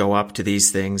tend to show up to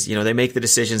these things. They make the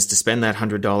decisions to spend that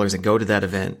 $100 and go to that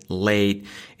event late.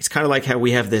 It's kind of like how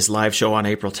we have this live show on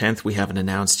April 10th we haven't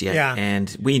announced yet. Yeah.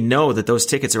 And we know that those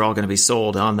tickets are all going to be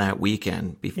sold on that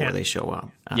weekend before they show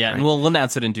up. Right? And we'll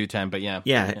announce it in due time, but yeah.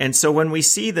 Yeah, and so when we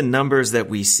see the numbers that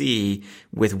we see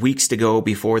with weeks to go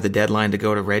before the deadline to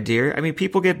go to Red Deer, I mean,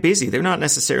 people get busy. They're not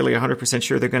necessarily 100%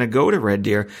 sure they're going to go to Red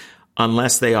Deer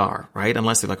unless they are, right?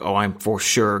 Unless they're like, oh, I'm for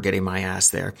sure getting my ass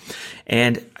there.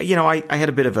 And, I had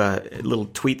a bit of a little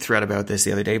tweet thread about this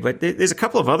the other day, but there's a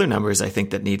couple of other numbers I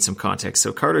think that need some context.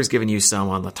 So Carter's given you some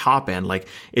on the top end, like,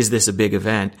 is this a big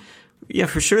event? Yeah,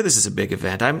 for sure this is a big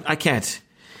event. I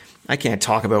can't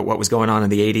talk about what was going on in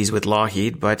the 80s with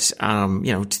Lougheed, but,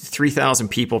 3,000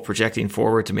 people projecting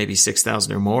forward to maybe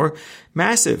 6,000 or more.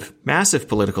 Massive, massive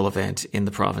political event in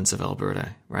the province of Alberta,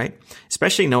 right?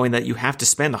 Especially knowing that you have to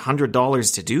spend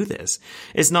 $100 to do this.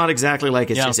 It's not exactly like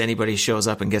it's just anybody shows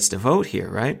up and gets to vote here,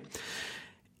 right?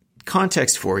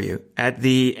 Context for you. At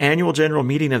the annual general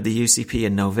meeting of the UCP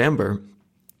in November,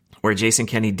 where Jason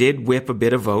Kenney did whip a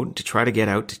bit of vote to try to get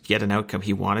an outcome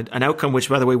he wanted, an outcome which,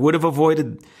 by the way, would have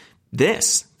avoided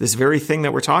this very thing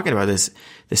that we're talking about, this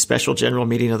special general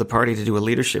meeting of the party to do a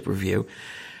leadership review.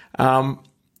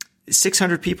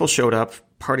 600 people showed up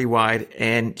party-wide,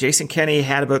 and Jason Kenney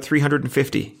had about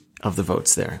 350 of the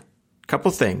votes there.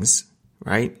 Couple things,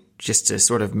 right? Just to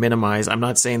sort of minimize. I'm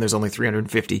not saying there's only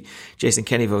 350 Jason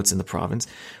Kenney votes in the province.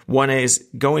 One is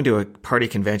going to a party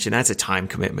convention. That's a time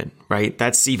commitment, right?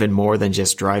 That's even more than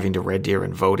just driving to Red Deer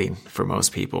and voting for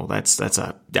most people.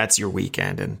 That's your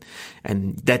weekend.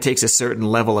 And that takes a certain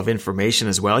level of information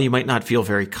as well. You might not feel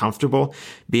very comfortable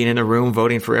being in a room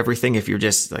voting for everything if you're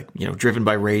just driven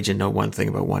by rage and know one thing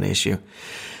about one issue.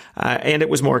 And it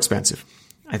was more expensive.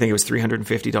 I think it was $350,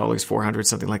 $400,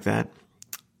 something like that.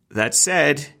 That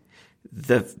said,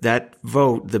 that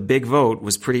vote, the big vote,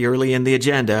 was pretty early in the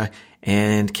agenda,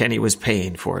 and Kenney was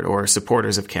paying for it, or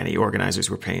supporters of Kenney, organizers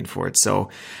were paying for it. So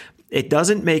it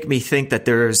doesn't make me think that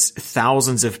there's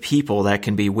thousands of people that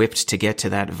can be whipped to get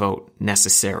to that vote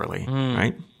necessarily,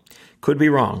 right? Could be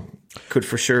wrong. Could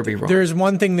for sure be wrong. There's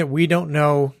one thing that we don't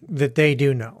know that they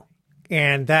do know,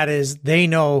 and that is they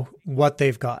know what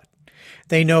they've got.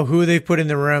 They know who they've put in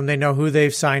the room. They know who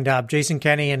they've signed up. Jason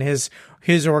Kenney and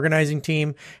his organizing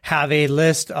team have a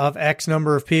list of X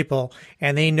number of people,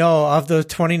 and they know of those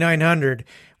 2,900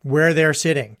 where they're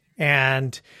sitting.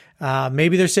 And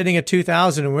maybe they're sitting at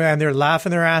 2,000 and they're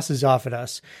laughing their asses off at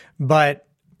us. But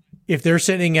if they're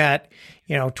sitting at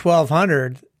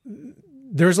 1,200,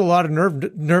 there's a lot of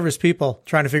nervous people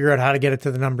trying to figure out how to get it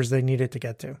to the numbers they need it to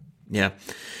get to. Yeah.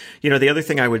 The other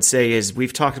thing I would say is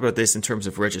we've talked about this in terms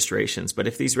of registrations, but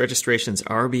if these registrations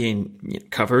are being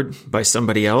covered by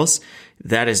somebody else,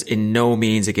 that is in no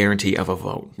means a guarantee of a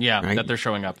vote. Yeah, right? That they're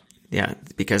showing up. Yeah,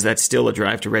 because that's still a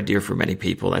drive to Red Deer for many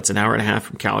people. That's an hour and a half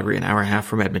from Calgary, an hour and a half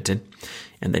from Edmonton,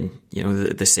 and then,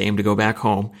 the same to go back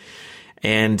home.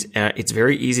 And it's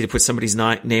very easy to put somebody's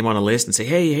name on a list and say,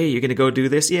 hey, you're going to go do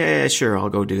this? Yeah, sure, I'll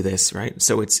go do this, right?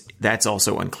 So that's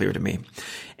also unclear to me.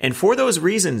 And for those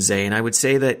reasons, Zane, I would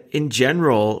say that in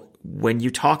general, when you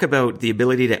talk about the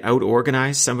ability to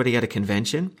out-organize somebody at a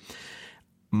convention,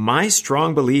 my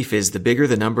strong belief is the bigger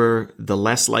the number, the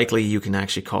less likely you can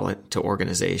actually call it to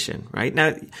organization, right?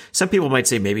 Now, some people might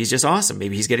say maybe he's just awesome.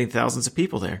 Maybe he's getting thousands of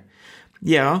people there.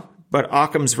 Yeah, but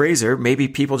Occam's razor, maybe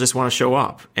people just want to show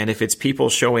up. And if it's people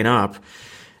showing up,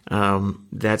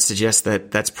 that suggests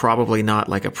that that's probably not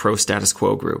like a pro-status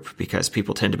quo group, because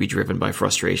people tend to be driven by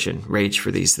frustration, rage for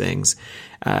these things.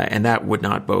 And that would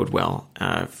not bode well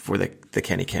for the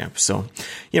Kenney camp. So,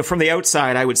 from the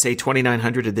outside, I would say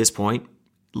 2,900 at this point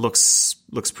looks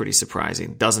pretty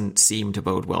surprising. Doesn't seem to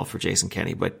bode well for Jason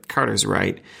Kenney, but Carter's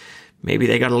right. Maybe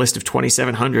they got a list of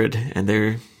 2,700 and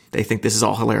they think this is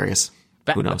all hilarious.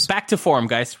 Who knows? Back to form,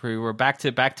 guys. We're back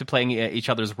to playing each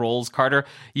other's roles. Carter,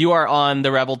 you are on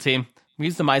the Rebel team. We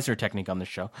use the Meisner technique on this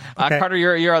show. Okay. Carter,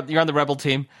 you're on the Rebel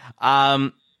team.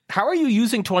 How are you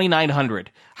using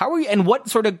 2,900? How are you, and what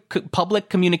sort of public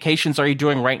communications are you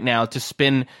doing right now to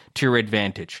spin to your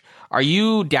advantage? Are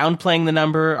you downplaying the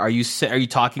number? Are you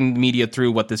talking the media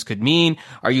through what this could mean?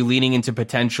 Are you leaning into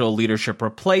potential leadership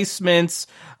replacements?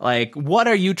 Like, what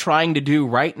are you trying to do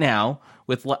right now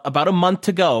with about a month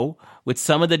to go with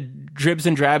some of the dribs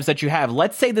and drabs that you have?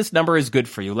 Let's say this number is good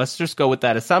for you. Let's just go with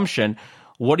that assumption.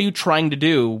 What are you trying to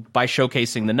do by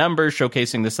showcasing the numbers,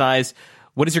 showcasing the size?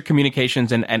 What is your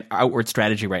communications and outward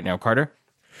strategy right now, Carter?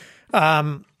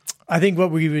 I think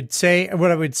what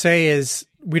I would say is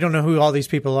we don't know who all these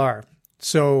people are.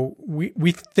 So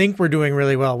we think we're doing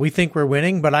really well. We think we're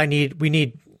winning, but we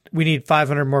need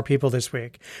 500 more people this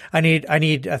week. I need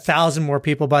 1,000 more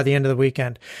people by the end of the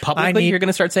weekend. Publicly, you're going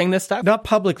to start saying this stuff? Not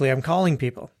publicly. I'm calling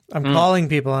people. Calling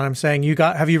people and I'm saying,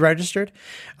 have you registered?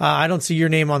 I don't see your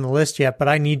name on the list yet, but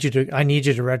I need you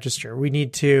to register. We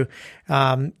need to,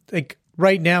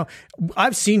 right now,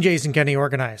 I've seen Jason Kenney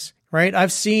organize, right?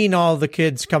 I've seen all the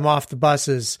kids come off the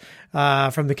buses,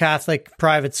 from the Catholic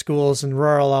private schools in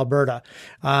rural Alberta.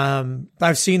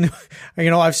 I've seen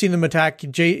them attack,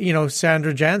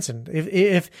 Sandra Jansen.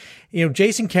 If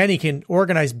Jason Kenney can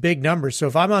organize big numbers. So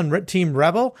if I'm on Team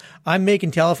Rebel, I'm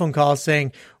making telephone calls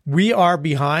saying, we are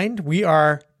behind,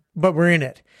 but we're in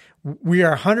it. We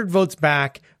are 100 votes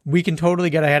back. We can totally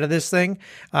get ahead of this thing.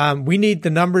 We need the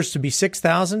numbers to be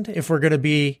 6,000 if we're going to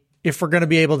be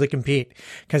able to compete,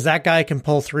 because that guy can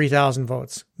pull 3,000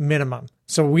 votes minimum.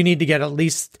 So we need to get at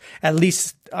least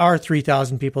our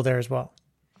 3,000 people there as well.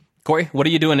 Corey, what are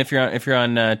you doing if you're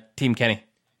on Team Kenney?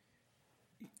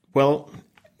 Well,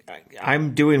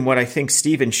 I'm doing what I think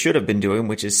Stephen should have been doing,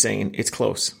 which is saying it's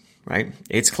close, right?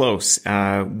 It's close.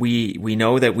 We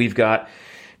know that we've got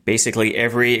basically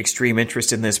every extreme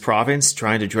interest in this province,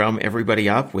 trying to drum everybody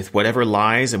up with whatever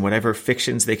lies and whatever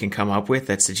fictions they can come up with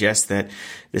that suggest that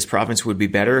this province would be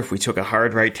better if we took a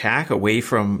hard right tack away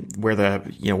from where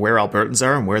where Albertans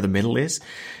are and where the middle is.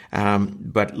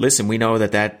 But listen, we know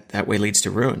that way leads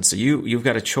to ruin. So you've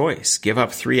got a choice. Give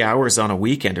up 3 hours on a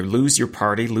weekend or lose your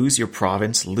party, lose your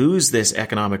province, lose this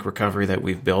economic recovery that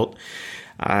we've built.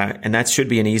 And that should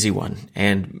be an easy one.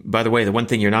 And by the way, the one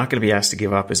thing you're not going to be asked to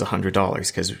give up is $100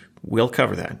 because we'll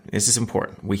cover that. This is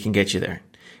important. We can get you there.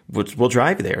 We'll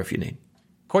drive you there if you need.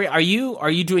 Corey, are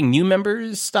you doing new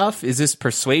members stuff? Is this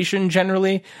persuasion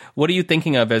generally? What are you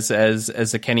thinking of as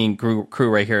a Kenney crew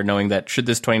right here, knowing that should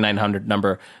this 2,900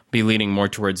 number be leaning more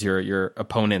towards your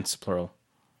opponents, plural?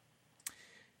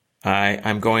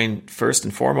 I'm going first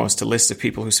and foremost to list of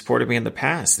people who supported me in the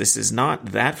past. This is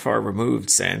not that far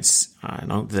removed since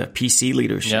the PC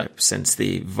leadership, since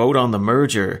the vote on the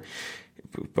merger,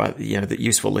 but the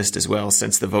useful list as well,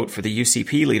 since the vote for the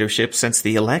UCP leadership, since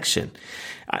the election.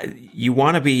 You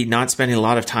want to be not spending a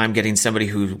lot of time getting somebody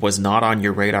who was not on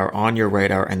your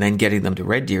radar, and then getting them to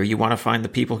Red Deer. You want to find the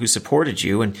people who supported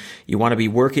you, and you want to be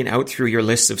working out through your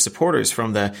lists of supporters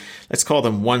from the, let's call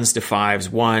them 1s to 5s,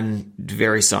 1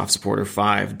 very soft supporter,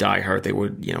 5 diehard. They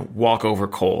would, walk over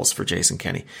coals for Jason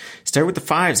Kenney. Start with the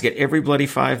 5s, get every bloody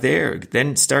 5 there.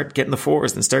 Then start getting the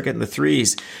 4s, then start getting the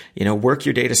 3s. Work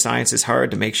your data sciences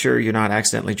hard to make sure you're not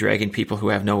accidentally dragging people who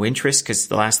have no interest, because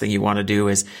the last thing you want to do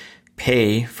is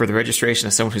pay for the registration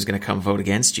of someone who's going to come vote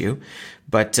against you.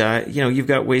 But, you've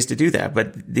got ways to do that.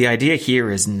 But the idea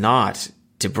here is not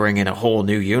to bring in a whole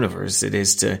new universe. It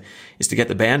is to get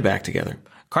the band back together.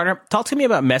 Carter, talk to me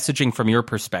about messaging from your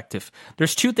perspective.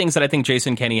 There's 2 things that I think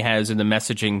Jason Kenney has in the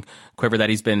messaging quiver that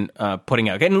he's been putting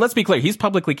out. And let's be clear, he's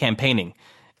publicly campaigning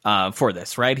for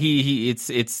this, right?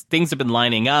 It's things have been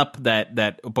lining up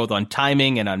that both on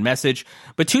timing and on message.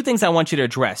 But 2 things I want you to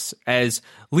address as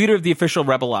leader of the official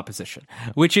rebel opposition,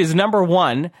 which is number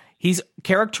 1, he's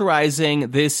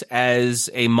characterizing this as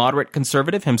a moderate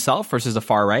conservative himself versus a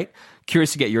far right.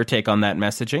 Curious to get your take on that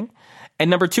messaging. And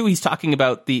number 2, he's talking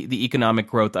about the economic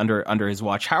growth under his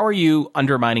watch. How are you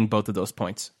undermining both of those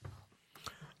points?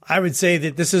 I would say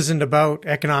that this isn't about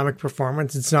economic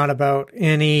performance. It's not about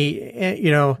any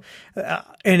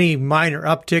minor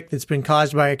uptick that's been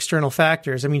caused by external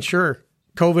factors. I mean, sure,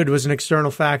 COVID was an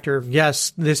external factor.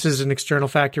 Yes, this is an external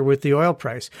factor with the oil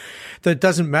price. That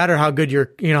doesn't matter how good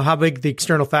how big the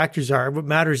external factors are. What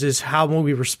matters is how will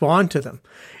we respond to them.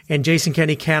 And Jason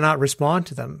Kenney cannot respond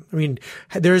to them. I mean,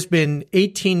 there's been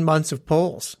 18 months of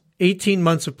polls. 18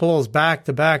 months of polls back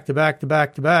to back to back to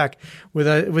back to back with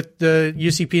the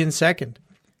UCP in second.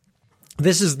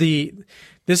 This is the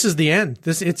end.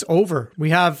 It's over.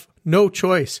 We have no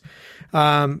choice.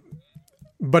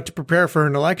 But to prepare for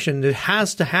an election, it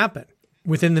has to happen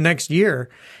within the next year.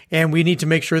 And we need to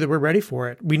make sure that we're ready for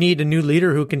it. We need a new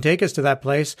leader who can take us to that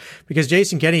place, because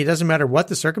Jason Kenney, it doesn't matter what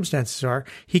the circumstances are,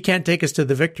 he can't take us to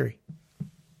the victory.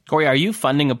 Corey, are you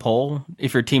funding a poll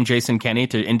if you're Team Jason Kenney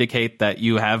to indicate that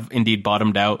you have indeed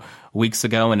bottomed out weeks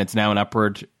ago and it's now an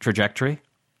upward trajectory?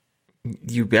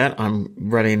 You bet. I'm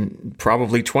running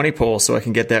probably 20 polls so I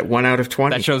can get that 1 out of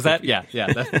 20. That shows that? Yeah.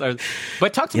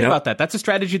 But talk to me about that. That's a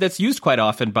strategy that's used quite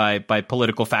often by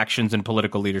political factions and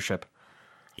political leadership.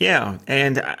 Yeah,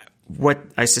 and what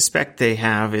I suspect they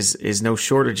have is no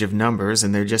shortage of numbers,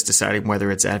 and they're just deciding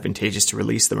whether it's advantageous to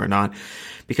release them or not,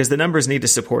 because the numbers need to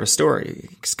support a story.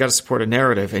 It's got to support a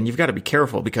narrative, and you've got to be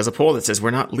careful, because a poll that says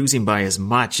we're not losing by as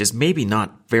much is maybe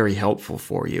not very helpful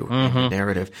for you in the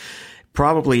narrative.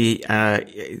 Probably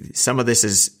some of this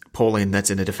is polling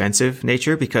that's in a defensive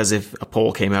nature, because if a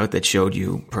poll came out that showed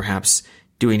you perhaps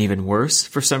doing even worse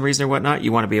for some reason or whatnot,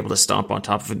 you want to be able to stomp on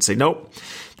top of it and say, nope,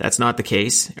 that's not the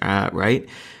case, right?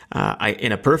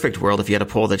 In a perfect world, if you had a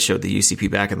poll that showed the UCP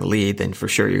back in the lead, then for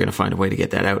sure you're going to find a way to get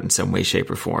that out in some way,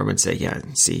 shape, or form and say, yeah,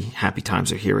 see, happy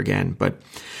times are here again. But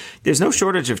there's no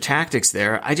shortage of tactics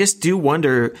there. I just do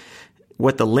wonder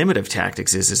what the limit of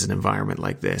tactics is an environment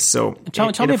like this. So tell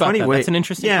me about that. That's an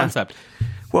interesting concept.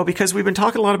 Well, because we've been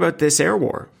talking a lot about this air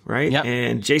war, right? Yep.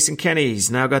 And Jason Kenney's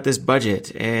now got this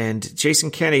budget, and Jason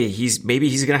Kenney, he's going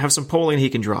to have some polling he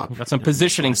can drop. Got some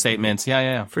positioning statements.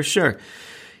 Yeah. For sure.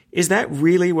 Is that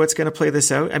really what's going to play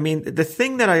this out? I mean, the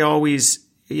thing that I always,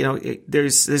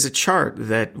 there's a chart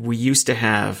that we used to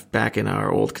have back in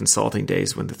our old consulting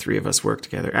days when the three of us worked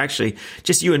together. Actually,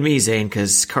 just you and me, Zane,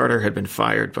 because Carter had been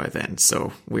fired by then,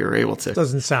 so we were able to.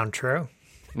 Doesn't sound true.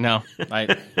 No,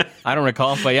 I don't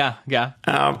recall, but yeah.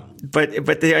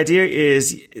 But the idea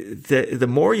is the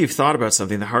more you've thought about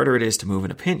something, the harder it is to move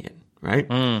an opinion, right?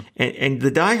 And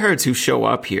the diehards who show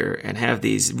up here and have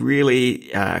these really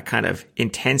kind of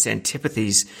intense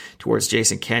antipathies towards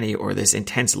Jason Kenney, or this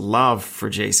intense love for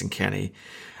Jason Kenney,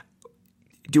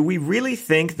 do we really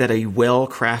think that a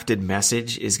well-crafted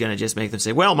message is going to just make them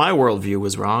say, well, my worldview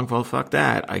was wrong. Well, fuck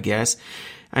that, I guess.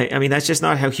 I mean, that's just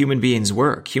not how human beings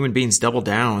work. Human beings double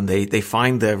down. They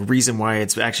find the reason why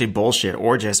it's actually bullshit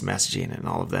or just messaging and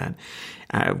all of that.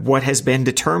 What has been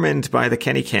determined by the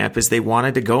Kenney camp is they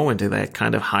wanted to go into that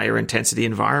kind of higher intensity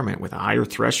environment with a higher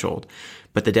threshold.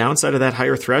 But the downside of that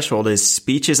higher threshold is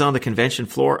speeches on the convention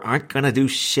floor aren't going to do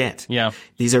shit. Yeah.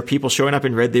 These are people showing up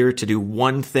in Red Deer to do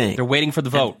one thing. They're waiting for the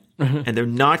vote. And they're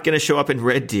not going to show up in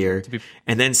Red Deer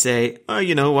and then say, oh,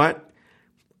 you know what?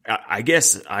 I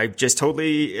guess I just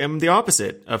totally am the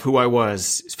opposite of who I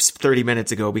was 30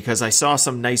 minutes ago because I saw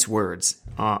some nice words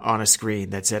on a screen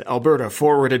that said Alberta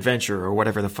Forward Adventure or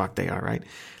whatever the fuck they are, right?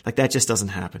 Like, that just doesn't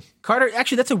happen. Carter,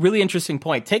 actually, that's a really interesting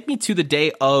point. Take me to the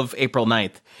day of April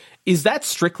 9th. Is that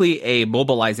strictly a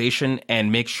mobilization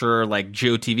and make sure like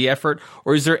GOTV effort,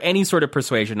 or is there any sort of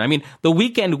persuasion? I mean, the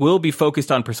weekend will be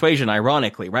focused on persuasion,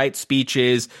 ironically, right?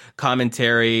 Speeches,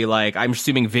 commentary, like I'm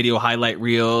assuming video highlight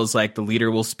reels, like the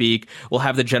leader will speak. We'll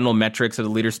have the general metrics of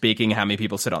the leader speaking, how many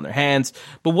people sit on their hands.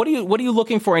 But what are you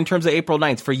looking for in terms of April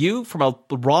 9th? For you, from a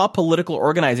raw political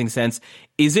organizing sense,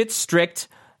 is it strict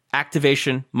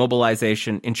activation,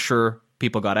 mobilization, ensure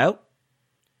people got out?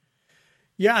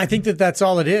 Yeah, I think that's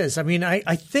all it is. I mean,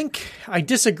 I think I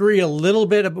disagree a little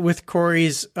bit with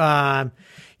Corey's, there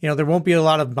won't be a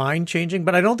lot of mind changing,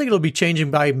 but I don't think it'll be changing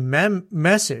by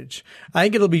message. I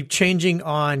think it'll be changing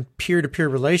on peer-to-peer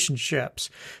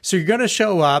relationships. So you're going to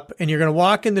show up and you're going to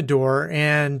walk in the door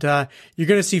and you're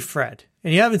going to see Fred.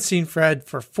 And you haven't seen Fred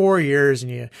for 4 years,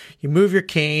 and you move your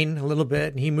cane a little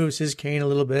bit, and he moves his cane a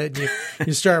little bit, and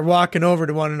you start walking over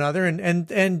to one another,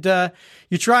 and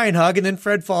you try and hug, and then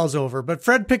Fred falls over. But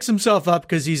Fred picks himself up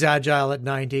because he's agile at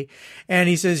 90, and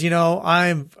he says,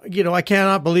 I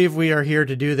cannot believe we are here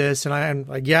to do this. And I'm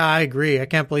like, yeah, I agree. I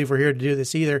can't believe we're here to do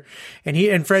this either.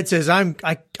 And Fred says, I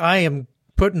am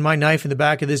putting my knife in the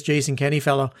back of this Jason Kenney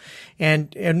fellow.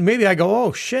 And maybe I go,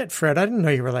 oh shit, Fred, I didn't know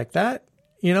you were like that.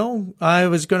 I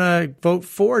was going to vote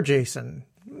for Jason.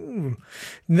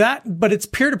 But it's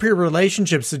peer-to-peer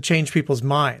relationships that change people's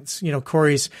minds.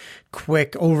 Corey's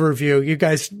quick overview. You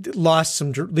guys lost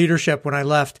some leadership when I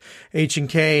left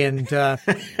H&K and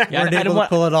weren't able to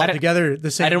pull it all together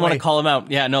the same way. I didn't want to call him out.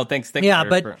 Yeah, no, thanks. Yeah,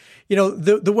 but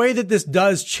the way that this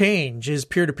does change is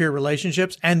peer-to-peer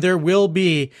relationships, and there will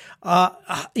be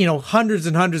hundreds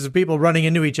and hundreds of people running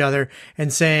into each other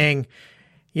and saying,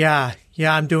 yeah,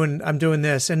 I'm doing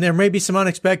this. And there may be some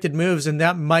unexpected moves, and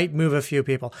that might move a few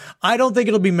people. I don't think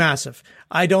it'll be massive.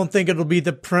 I don't think it'll be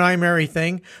the primary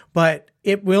thing, but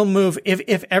it will move.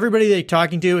 If everybody they're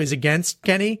talking to is against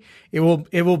Kenney, it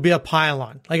will be a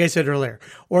pile-on, like I said earlier.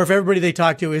 Or if everybody they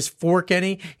talk to is for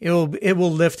Kenney, it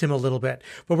will lift him a little bit.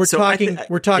 But we're talking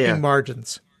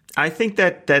margins. I think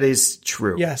that is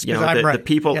true. Yes, because I'm right. The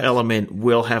people element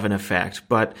will have an effect,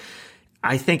 but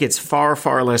I think it's far,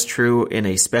 far less true in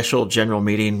a special general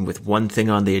meeting with one thing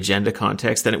on the agenda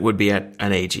context than it would be at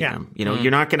an AGM. Yeah.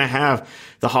 You're not going to have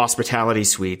the hospitality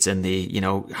suites and the,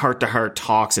 heart-to-heart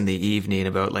talks in the evening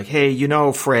about like,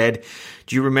 hey, Fred,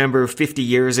 do you remember 50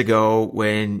 years ago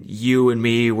when you and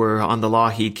me were on the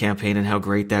Lougheed campaign and how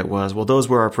great that was? Well, those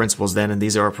were our principles then, and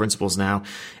these are our principles now.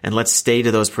 And let's stay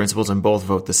to those principles and both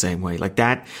vote the same way. Like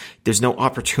that, there's no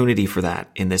opportunity for that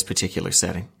in this particular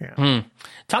setting. Yeah.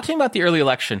 Talk to me about the early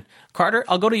election. Carter,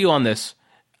 I'll go to you on this.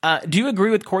 Do you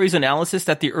agree with Corey's analysis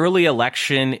that the early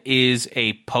election is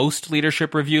a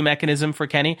post-leadership review mechanism for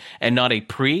Kenney and not a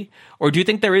pre? Or do you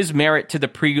think there is merit to the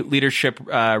pre-leadership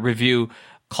review,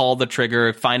 call the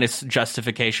trigger, find a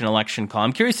justification election call?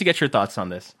 I'm curious to get your thoughts on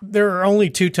this. There are only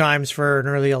 2 times for an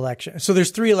early election. So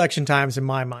there's 3 election times in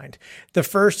my mind. The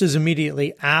first is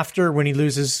immediately after when he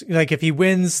loses, like if he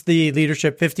wins the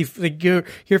leadership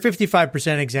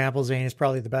 55% example, Zane, is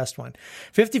probably the best one.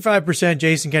 55%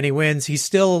 Jason Kenney wins. He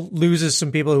still loses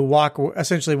some people who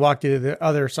essentially walk to the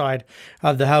other side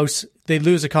of the house. They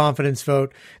lose a confidence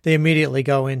vote. They immediately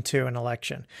go into an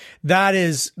election. That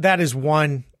is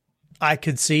one I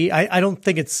could see. I don't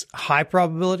think it's high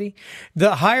probability.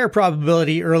 The higher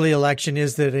probability early election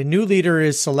is that a new leader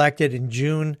is selected in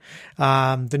June,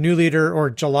 the new leader, or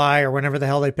July, or whenever the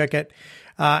hell they pick it.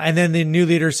 And then the new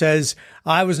leader says,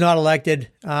 I was not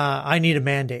elected. I need a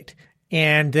mandate.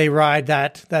 And they ride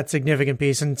that significant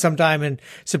piece. And sometime in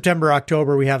September,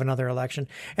 October, we have another election.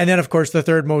 And then, of course, the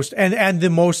third most, and the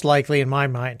most likely in my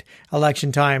mind,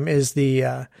 election time is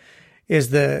the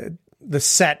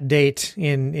set date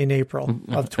in April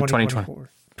of 2024.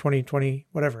 2020,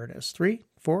 whatever it is, 3,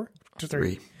 4,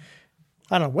 3.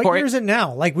 I don't know. What Corey, year is it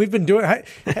now? Like we've been doing,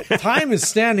 time is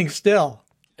standing still.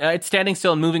 It's standing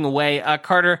still and moving away.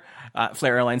 Carter,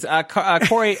 Flair Airlines.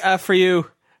 Corey, for you.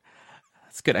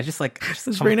 That's good.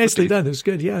 It's very nicely done. It was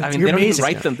good. Yeah. I mean, they don't even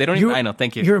write them. They don't even, I know.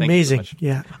 Thank you. You're Thank amazing.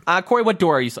 You so yeah. Corey, what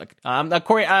door are you sucking?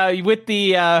 Corey, with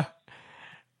the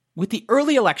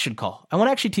early election call, I want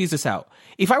to actually tease this out.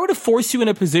 If I were to force you in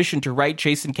a position to write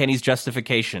Jason Kenney's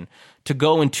justification to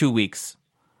go in 2 weeks,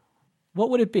 what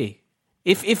would it be?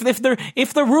 If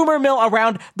the rumor mill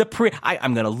around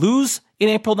I'm going to lose in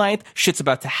April 9th, shit's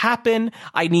about to happen.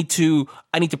 I need to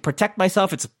protect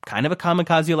myself. It's kind of a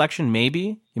kamikaze election.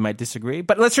 Maybe you might disagree,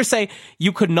 but let's just say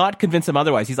you could not convince him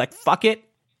otherwise. He's like, fuck it.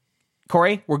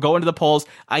 Corey, we're going to the polls.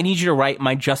 I need you to write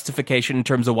my justification in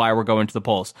terms of why we're going to the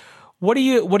polls. What are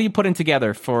you putting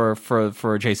together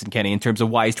for Jason Kenney in terms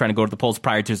of why he's trying to go to the polls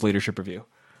prior to his leadership review?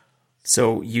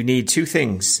 So you need two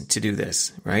things to do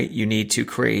this, right? You need to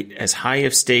create as high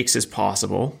of stakes as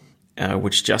possible,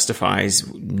 which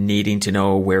justifies needing to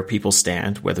know where people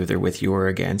stand, whether they're with you or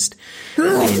against.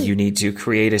 And you need to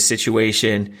create a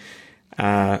situation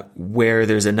where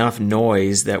there's enough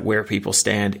noise that where people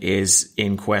stand is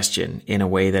in question in a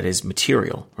way that is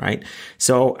material, right?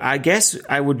 So I guess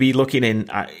I would be looking in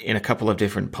a couple of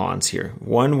different ponds here.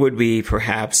 One would be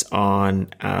perhaps on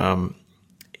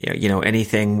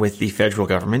anything with the federal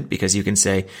government, because you can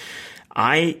say,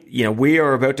 we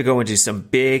are about to go into some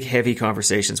big, heavy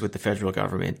conversations with the federal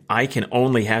government. I can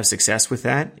only have success with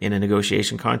that in a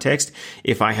negotiation context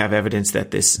if I have evidence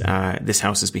that this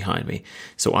House is behind me.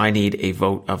 So I need a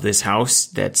vote of this House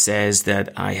that says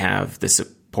that I have the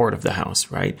support of the House,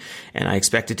 right? And I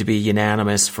expect it to be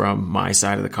unanimous from my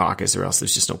side of the caucus, or else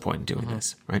there's just no point in doing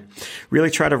this, right? Really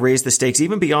try to raise the stakes,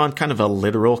 even beyond kind of a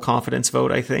literal confidence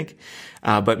vote, I think.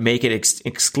 But make it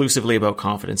exclusively about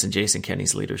confidence in Jason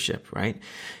Kenney's leadership, right?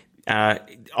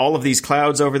 All of these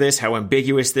clouds over this, how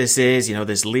ambiguous this is,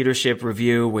 this leadership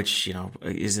review, which,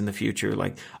 is in the future,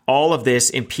 like all of this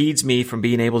impedes me from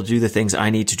being able to do the things I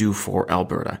need to do for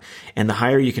Alberta. And the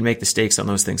higher you can make the stakes on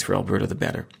those things for Alberta, the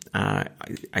better.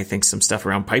 I think some stuff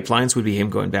around pipelines would be him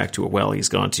going back to a well he's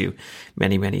gone to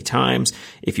many, many times.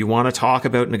 If you want to talk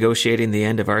about negotiating the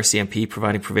end of RCMP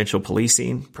providing provincial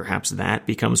policing, perhaps that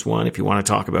becomes one. If you want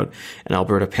to talk about an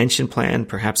Alberta pension plan,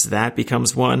 perhaps that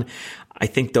becomes one. I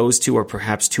think those two are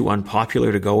perhaps too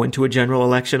unpopular to go into a general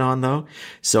election on, though.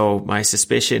 So my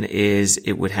suspicion is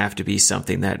it would have to be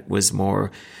something that was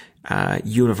more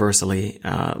universally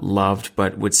loved,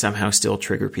 but would somehow still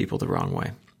trigger people the wrong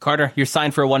way. Carter, you're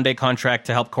signed for a one-day contract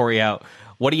to help Corey out.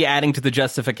 What are you adding to the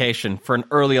justification for an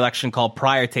early election call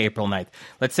prior to April 9th?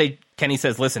 Let's say Kenney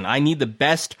says, listen, I need the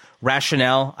best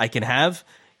rationale I can have.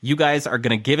 You guys are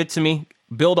going to give it to me.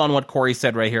 Build on what Corey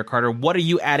said right here, Carter. What are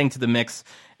you adding to the mix?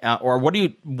 Or what are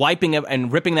you wiping up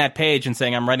and ripping that page and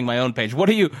saying, I'm writing my own page? What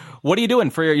are you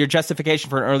doing for your justification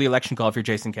for an early election call if you're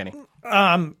Jason Kenney?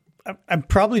 I'm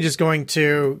probably just going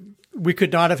to, we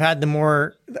could not have had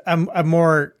a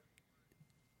more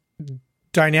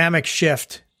dynamic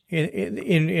shift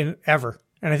in ever.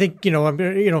 And I think,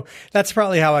 that's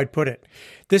probably how I'd put it.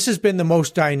 This has been the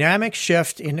most dynamic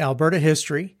shift in Alberta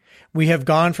history. We have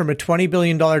gone from a $20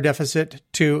 billion deficit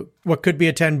to what could be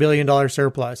a $10 billion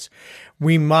surplus.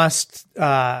 We must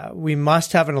have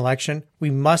an election. We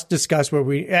must discuss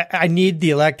I need the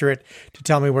electorate to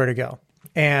tell me where to go.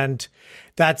 And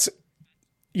that's,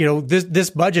 this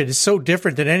budget is so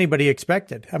different than anybody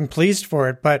expected. I'm pleased for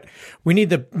it, but we need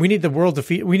the world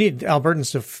we need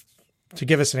Albertans to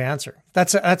give us an answer.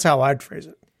 That's how I'd phrase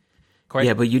it. Corey?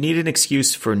 Yeah, but you need an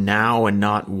excuse for now and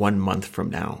not 1 month from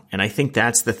now. And I think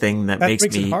that's the thing that makes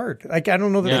it hard. Like, I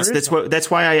don't know that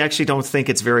that's why I actually don't think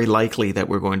it's very likely that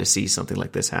we're going to see something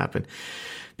like this happen.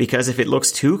 Because if it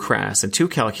looks too crass and too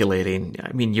calculating,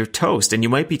 I mean, you're toast. And you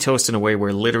might be toast in a way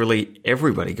where literally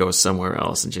everybody goes somewhere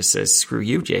else and just says, screw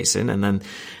you, Jason. And then,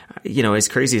 as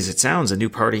crazy as it sounds, a new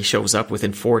party shows up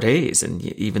within 4 days. And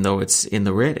even though it's in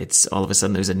the writ, it's all of a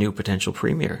sudden there's a new potential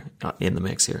premier in the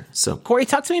mix here. So, Corey,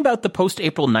 talk to me about the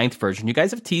post-April 9th version. You guys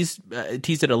have teased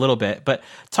it a little bit, but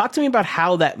talk to me about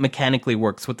how that mechanically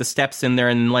works with the steps in there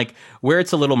and like where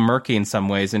it's a little murky in some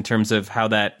ways in terms of how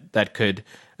that could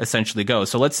essentially go.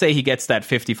 So let's say he gets that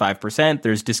 55%.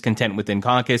 There's discontent within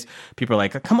caucus. People are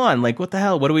like, come on, like, what the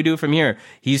hell? What do we do from here?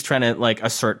 He's trying to like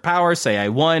assert power, say I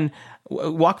won.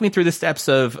 Walk me through the steps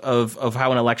of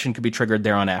how an election could be triggered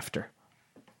there on after.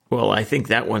 Well, I think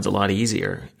that one's a lot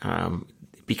easier.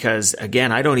 Because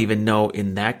again, I don't even know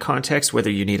in that context whether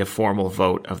you need a formal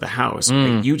vote of the House.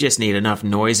 You just need enough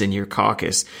noise in your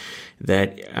caucus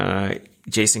that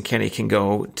Jason Kenney can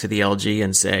go to the LG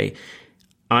and say,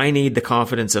 I need the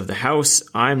confidence of the House.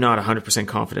 I'm not 100%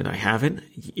 confident I have it.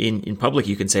 In public,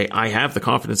 you can say, I have the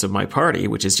confidence of my party,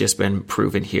 which has just been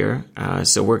proven here.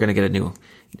 So we're going to get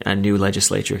a new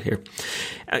legislature here.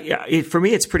 For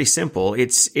me, it's pretty simple.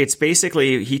 It's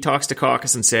basically, he talks to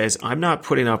caucus and says, I'm not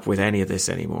putting up with any of this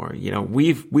anymore.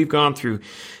 We've gone through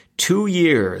 2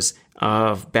 years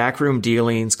of backroom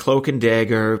dealings, cloak and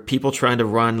dagger, people trying to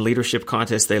run leadership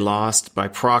contests they lost by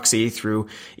proxy through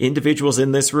individuals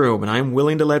in this room. And I'm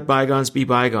willing to let bygones be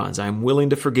bygones. I'm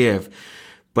willing to forgive,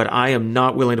 but I am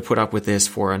not willing to put up with this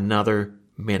for another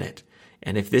minute.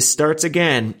 And if this starts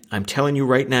again, I'm telling you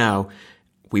right now,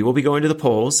 we will be going to the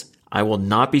polls. I will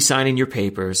not be signing your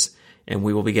papers, and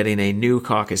we will be getting a new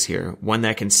caucus here, one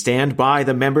that can stand by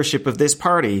the membership of this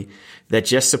party that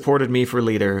just supported me for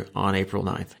leader on April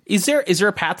 9th. Is there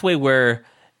a pathway where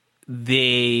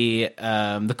the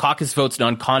caucus votes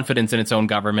non-confidence in its own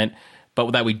government,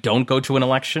 but that we don't go to an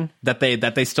election? That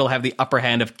they still have the upper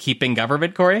hand of keeping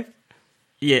government, Corey?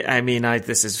 Yeah, I mean,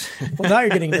 this is... Well, now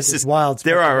you're getting this wild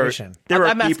speculation. There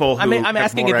are people who I'm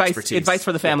asking have more advice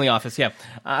for the family office, yeah.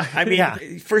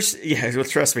 First, well,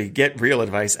 trust me, get real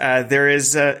advice. There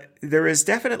is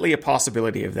definitely a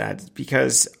possibility of that,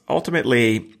 because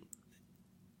ultimately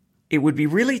it would be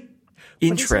really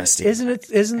interesting. Isn't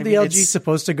the LG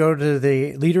supposed to go to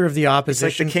the leader of the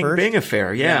opposition? It's like the King Bing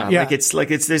affair, yeah.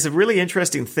 There's a really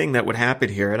interesting thing that would happen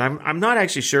here, and I'm not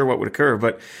actually sure what would occur,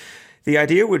 but the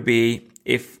idea would be,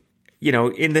 if,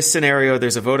 in this scenario,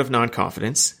 there's a vote of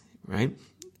non-confidence, right?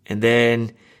 And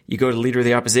then you go to the leader of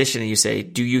the opposition and you say,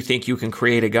 do you think you can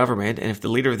create a government? And if the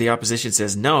leader of the opposition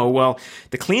says no, well,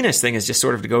 the cleanest thing is just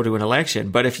sort of to go to an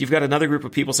election. But if you've got another group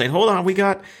of people saying, hold on, we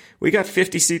got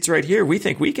 50 seats right here, we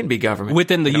think we can be government.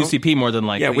 Within the UCP, more than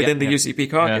likely. Yeah, within the UCP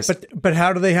caucus. Yeah. But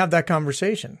how do they have that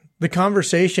conversation? The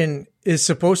conversation is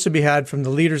supposed to be had from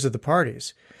the leaders of the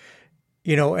parties.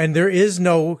 And there is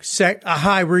no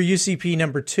we're UCP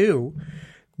number 2.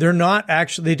 They're not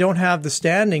actually, they don't have the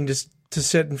standing to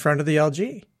sit in front of the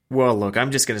LG. Well, look,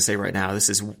 I'm just going to say right now,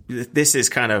 this is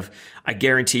kind of, I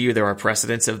guarantee you there are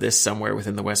precedents of this somewhere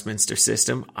within the Westminster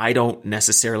system. I don't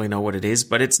necessarily know what it is,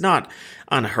 but it's not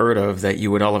unheard of that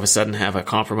you would all of a sudden have a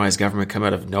compromise government come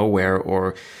out of nowhere,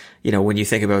 or, when you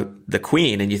think about the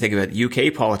Queen and you think about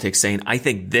UK politics saying, I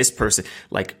think this person,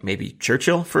 like maybe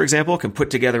Churchill, for example, can put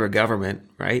together a government,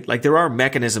 right? Like there are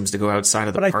mechanisms to go outside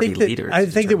of the party leader. I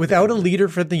think that without a leader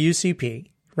for the UCP,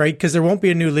 right, because there won't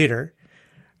be a new leader,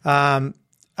 I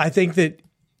think that,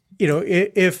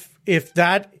 if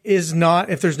there's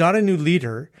not a new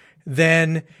leader,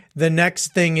 then the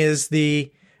next thing is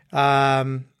the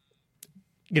got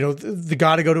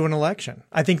to go to an election.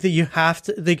 I think that you have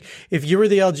to, if you were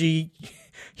the LG,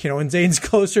 and Zane's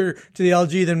closer to the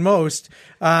LG than most,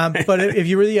 but if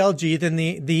you were the LG, then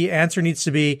the answer needs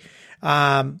to be,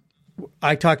 I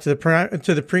talked to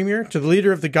the premier, to the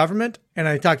leader of the government, and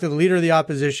I talked to the leader of the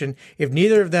opposition. If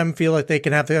neither of them feel like they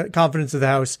can have the confidence of the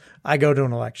House, I go to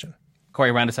an election.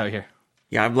 Corey, round us out here.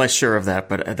 Yeah, I'm less sure of that,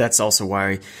 but that's also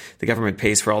why the government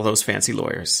pays for all those fancy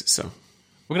lawyers. So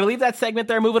we're going to leave that segment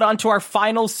there, move it on to our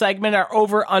final segment, our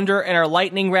over, under, and our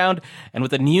lightning round. And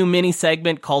with a new mini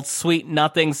segment called Sweet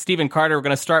Nothing. Stephen Carter, we're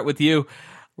going to start with you.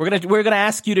 We're gonna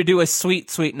ask you to do a sweet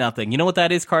nothing. You know what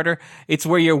that is, Carter? It's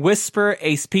where you whisper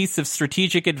a piece of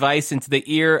strategic advice into the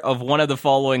ear of one of the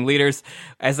following leaders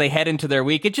as they head into their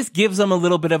week. It just gives them a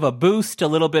little bit of a boost, a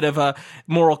little bit of a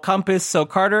moral compass. So,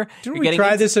 Carter, didn't we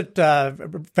try this at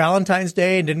Valentine's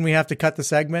Day, and didn't we have to cut the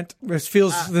segment? This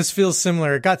feels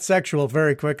similar. It got sexual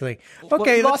very quickly.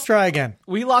 Okay, let's try again.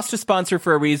 We lost a sponsor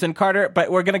for a reason, Carter,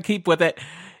 but we're gonna keep with it.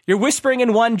 You're whispering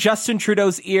in one Justin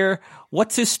Trudeau's ear.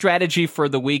 What's his strategy for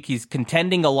the week? He's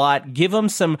contending a lot. Give him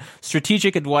some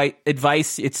strategic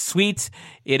advice. It's sweet.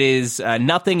 It is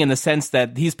nothing in the sense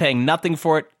that he's paying nothing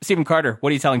for it. Stephen Carter,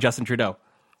 what are you telling Justin Trudeau?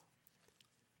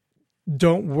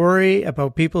 Don't worry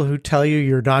about people who tell you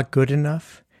you're not good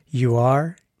enough. You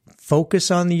are.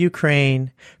 Focus on the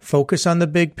Ukraine. Focus on the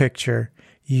big picture.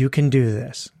 You can do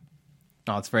this.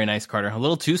 Oh, it's very nice, Carter. A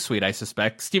little too sweet, I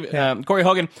suspect. Corey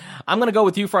Hogan, I'm going to go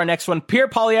with you for our next one. Pierre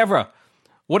Poilievre,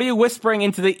 what are you whispering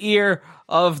into the ear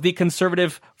of the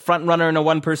Conservative frontrunner in a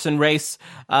one-person race,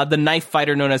 the knife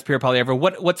fighter known as Pierre Poilievre?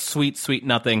 What sweet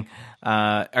nothing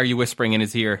are you whispering in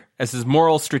his ear as his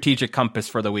moral strategic compass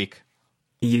for the week?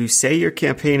 You say your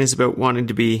campaign is about wanting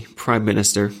to be prime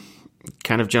minister,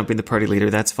 kind of jumping the party leader.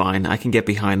 That's fine. I can get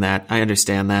behind that. I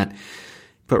understand that.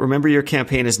 But remember, your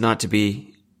campaign is not to be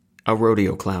a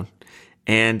rodeo clown.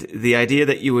 And the idea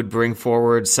that you would bring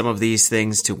forward some of these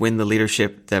things to win the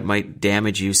leadership that might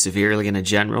damage you severely in a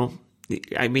general,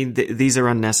 I mean, these are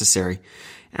unnecessary.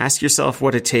 Ask yourself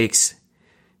what it takes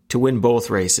to win both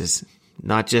races,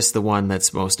 not just the one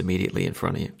that's most immediately in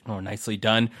front of you. Oh, nicely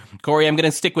done. Corey, I'm going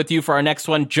to stick with you for our next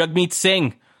one. Jagmeet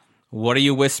Singh. What are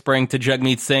you whispering to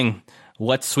Jagmeet Singh?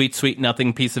 What sweet, sweet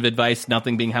nothing piece of advice,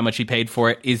 nothing being how much he paid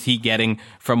for it, is he getting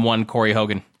from one Corey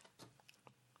Hogan?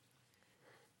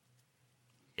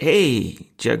 Hey,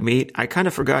 Jagmeet, I kind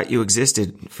of forgot you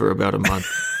existed for about a month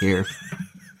here.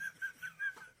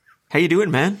 How you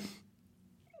doing, man?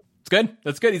 It's good.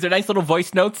 That's good. These are nice little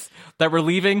voice notes that we're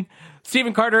leaving.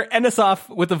 Stephen Carter, end us off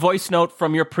with a voice note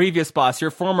from your previous boss,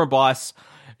 your former boss,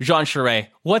 Jean Charest.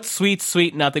 What sweet,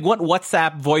 sweet nothing? What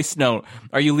WhatsApp voice note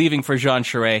are you leaving for Jean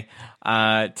Charest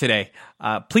today?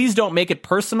 Please don't make it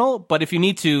personal, but if you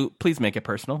need to, please make it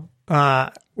personal.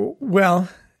 Well,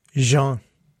 Jean,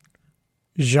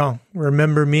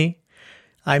 remember me?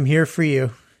 I'm here for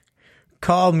you.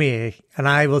 Call me, and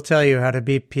I will tell you how to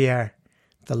beat Pierre.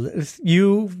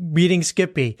 You beating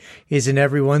Skippy is in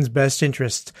everyone's best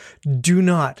interest. Do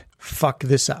not fuck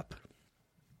this up.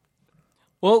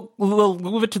 Well, we'll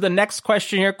move it to the next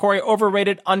question here, Corey.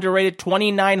 Overrated, underrated,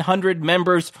 2,900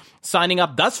 members signing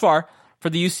up thus far for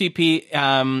the UCP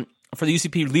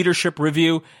Leadership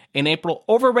Review in April.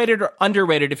 Overrated or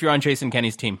underrated if you're on Jason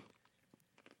Kenney's team?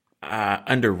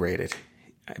 Underrated,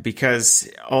 because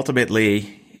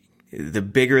ultimately, the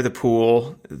bigger the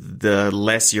pool, the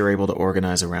less you're able to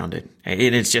organize around it. And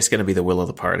it's just going to be the will of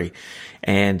the party.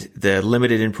 And the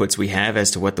limited inputs we have as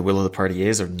to what the will of the party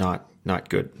is are not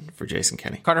good for Jason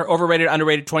Kenney. Carter, overrated,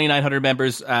 underrated, 2,900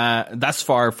 members thus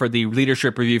far for the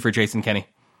leadership review for Jason Kenney.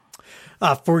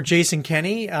 For Jason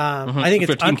Kenney, I think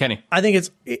it's Team Kenney. I think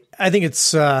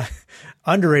it's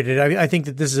underrated. I think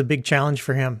that this is a big challenge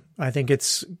for him. I think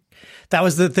that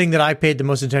was the thing that I paid the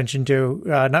most attention to.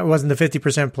 It wasn't the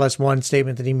 50% plus one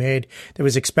statement that he made that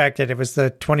was expected. It was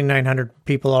the 2,900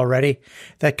 people already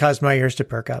that caused my ears to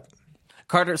perk up.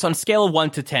 Carter, so on a scale of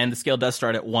 1 to 10, the scale does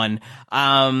start at 1.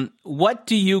 What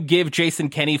do you give Jason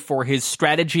Kenney for his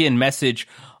strategy and message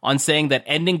on saying that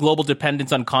ending global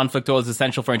dependence on conflict oil is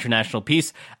essential for international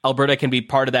peace? Alberta can be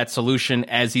part of that solution,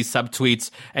 as he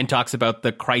subtweets and talks about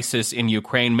the crisis in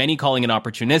Ukraine. Many calling it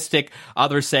opportunistic,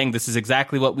 others saying this is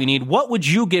exactly what we need. What would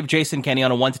you give Jason Kenney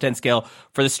on a 1 to 10 scale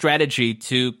for the strategy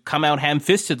to come out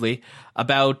ham-fistedly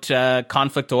about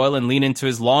conflict oil and lean into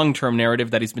his long-term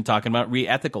narrative that he's been talking about,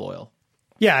 re-ethical oil?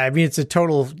 Yeah, I mean, it's a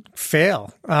total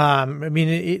fail. I mean,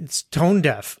 it's tone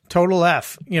deaf, total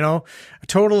F, a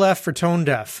total F for tone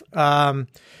deaf.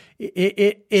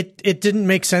 It didn't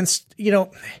make sense.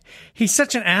 He's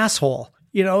such an asshole.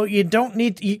 You don't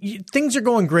need, things are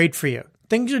going great for you.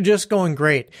 Things are just going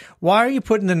great. Why are you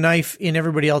putting the knife in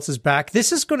everybody else's back?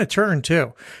 This is going to turn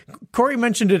too. Corey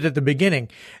mentioned it at the beginning.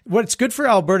 What's good for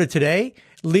Alberta today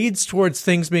leads towards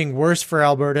things being worse for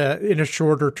Alberta in a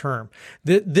shorter term.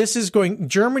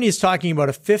 Germany is talking about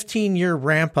a 15-year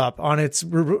ramp up on its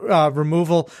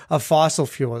removal of fossil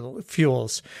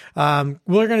fuels. We're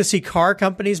going to see car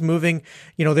companies moving,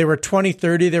 they were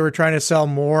 2030, they were trying to sell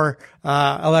more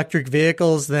electric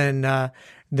vehicles than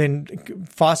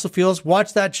fossil fuels.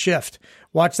 Watch that shift.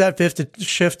 Watch that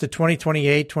shift to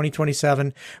 2028,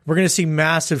 2027. We're going to see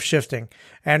massive shifting.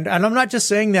 And I'm not just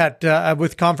saying that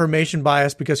with confirmation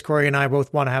bias because Corey and I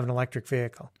both want to have an electric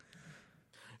vehicle.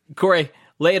 Corey,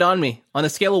 lay it on me. On a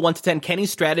scale of 1 to 10,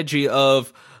 Kenney's strategy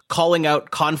of calling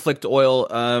out conflict oil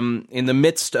in the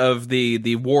midst of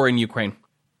the war in Ukraine.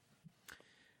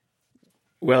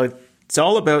 Well, it's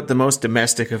all about the most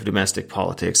domestic of domestic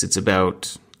politics. It's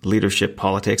about leadership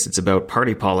politics. It's about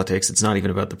party politics. It's not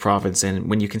even about the province. And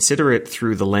when you consider it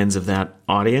through the lens of that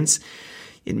audience,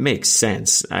 it makes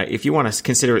sense. If you want to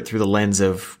consider it through the lens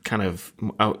of kind of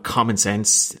common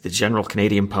sense, the general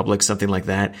Canadian public, something like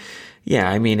that, yeah,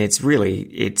 I mean, it's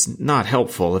not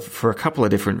helpful for a couple of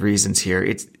different reasons here.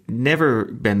 It's never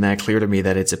been that clear to me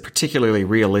that it's a particularly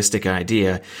realistic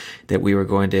idea that we were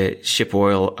going to ship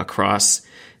oil across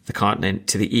the continent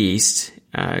to the east,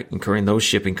 incurring those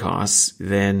shipping costs,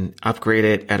 then upgrade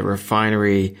it at a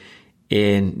refinery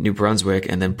in New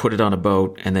Brunswick and then put it on a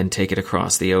boat and then take it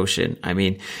across the ocean. I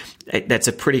mean, that's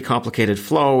a pretty complicated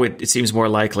flow. It seems more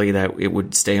likely that it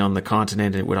would stay on the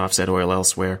continent and it would offset oil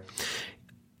elsewhere.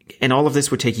 And all of this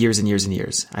would take years and years and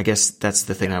years. I guess that's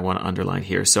the thing I want to underline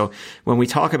here. So when we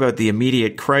talk about the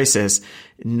immediate crisis,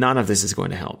 none of this is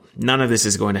going to help. None of this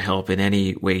is going to help in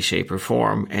any way, shape, or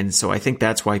form. And so I think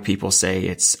that's why people say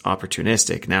it's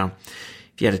opportunistic. Now,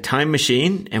 if you had a time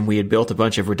machine and we had built a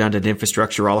bunch of redundant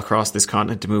infrastructure all across this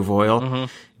continent to move oil,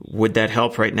 would that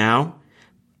help right now?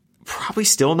 Probably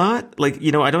still not. I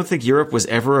don't think Europe was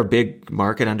ever a big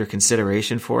market under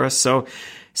consideration for us. So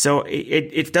So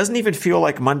it doesn't even feel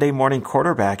like Monday morning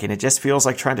quarterbacking. It just feels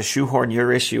like trying to shoehorn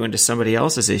your issue into somebody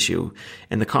else's issue.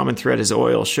 And the common thread is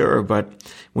oil, sure. But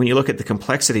when you look at the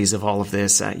complexities of all of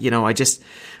this,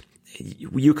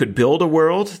 you could build a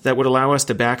world that would allow us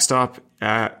to backstop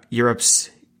Europe's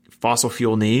fossil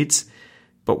fuel needs.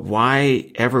 But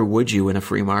why ever would you in a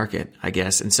free market, I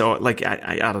guess? And so, like,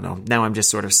 I don't know. Now I'm just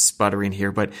sort of sputtering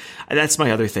here, but that's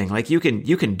my other thing. Like, you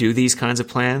can do these kinds of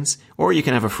plans, or you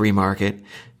can have a free market,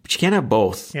 but you can't have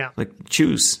both. Yeah. Like,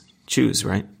 choose,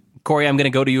 right? Corey, I'm going to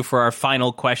go to you for our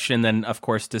final question, then, of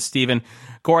course, to Stephen.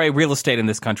 Corey, real estate in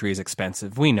this country is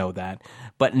expensive. We know that.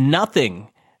 But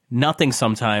nothing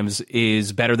sometimes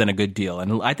is better than a good deal.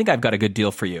 And I think I've got a good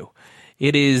deal for you.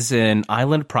 It is an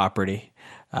island property.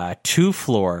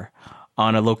 2-floor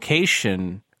on a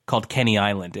location called Kenney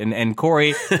Island. And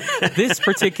Corey, this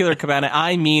particular cabana,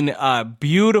 I mean,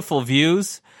 beautiful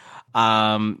views.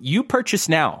 You purchase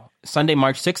now, Sunday,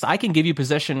 March 6th. I can give you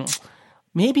possession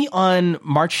maybe on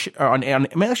April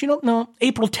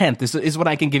 10th is what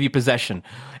I can give you possession.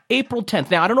 April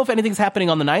 10th. Now, I don't know if anything's happening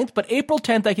on the 9th, but April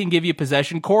 10th, I can give you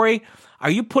possession. Corey, are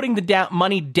you putting the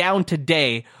money down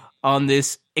today on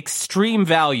this extreme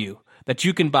value that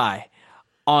you can buy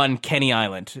on Kenney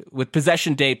Island, with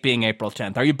possession date being April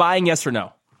 10th? Are you buying, yes or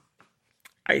no?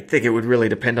 I think it would really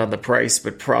depend on the price,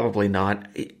 but probably not.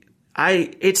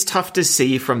 It's tough to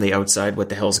see from the outside what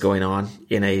the hell's going on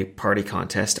in a party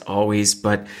contest, always,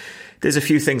 but there's a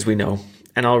few things we know,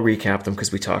 and I'll recap them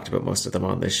because we talked about most of them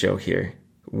on this show here.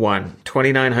 1,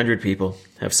 2,900 people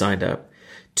have signed up.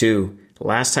 2,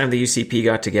 last time the UCP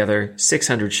got together,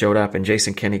 600 showed up, and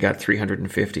Jason Kenney got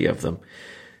 350 of them.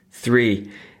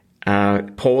 3,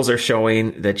 polls are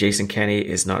showing that Jason Kenney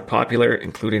is not popular,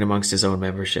 including amongst his own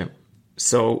membership.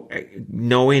 So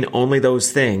knowing only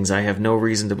those things, I have no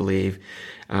reason to believe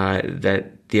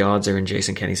that the odds are in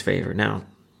Jason Kenney's favor. Now,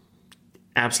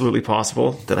 absolutely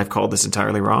possible that I've called this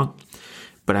entirely wrong,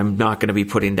 but I'm not going to be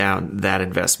putting down that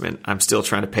investment. I'm still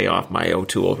trying to pay off my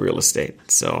O'Toole real estate.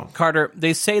 So, Carter,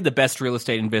 they say the best real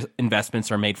estate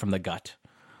investments are made from the gut.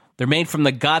 They're made from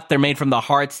the gut. They're made from the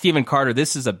heart. Stephen Carter,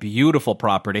 this is a beautiful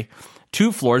property.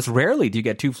 2 floors. Rarely do you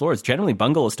get 2 floors. Generally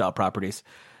bungalow-style properties.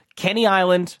 Kenney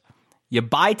Island. You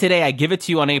buy today. I give it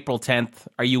to you on April 10th.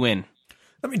 Are you in?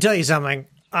 Let me tell you something.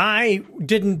 I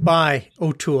didn't buy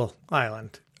O'Toole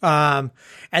Island. And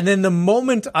then the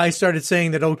moment I started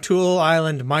saying that O'Toole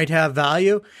Island might have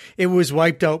value, it was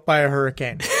wiped out by a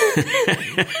hurricane.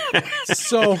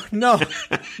 So no,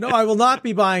 I will not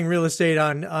be buying real estate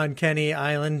on Kenney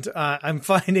Island. I'm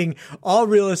finding all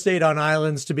real estate on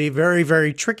islands to be very,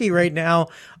 very tricky right now.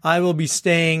 I will be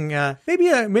staying,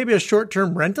 maybe a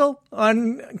short-term rental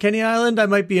on Kenney Island. I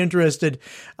might be interested.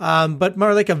 But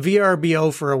more like a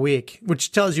VRBO for a week,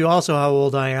 which tells you also how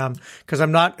old I am, because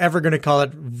I'm not ever going to call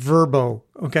it Verbo.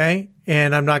 Okay.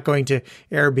 And I'm not going to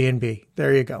Airbnb.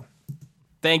 There you go.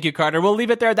 Thank you, Carter. We'll leave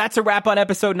it there. That's a wrap on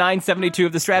episode 972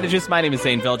 of The Strategist. My name is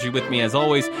Zane Velji. With me, as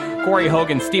always, Corey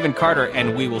Hogan, Stephen Carter,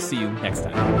 and we will see you next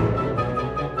time.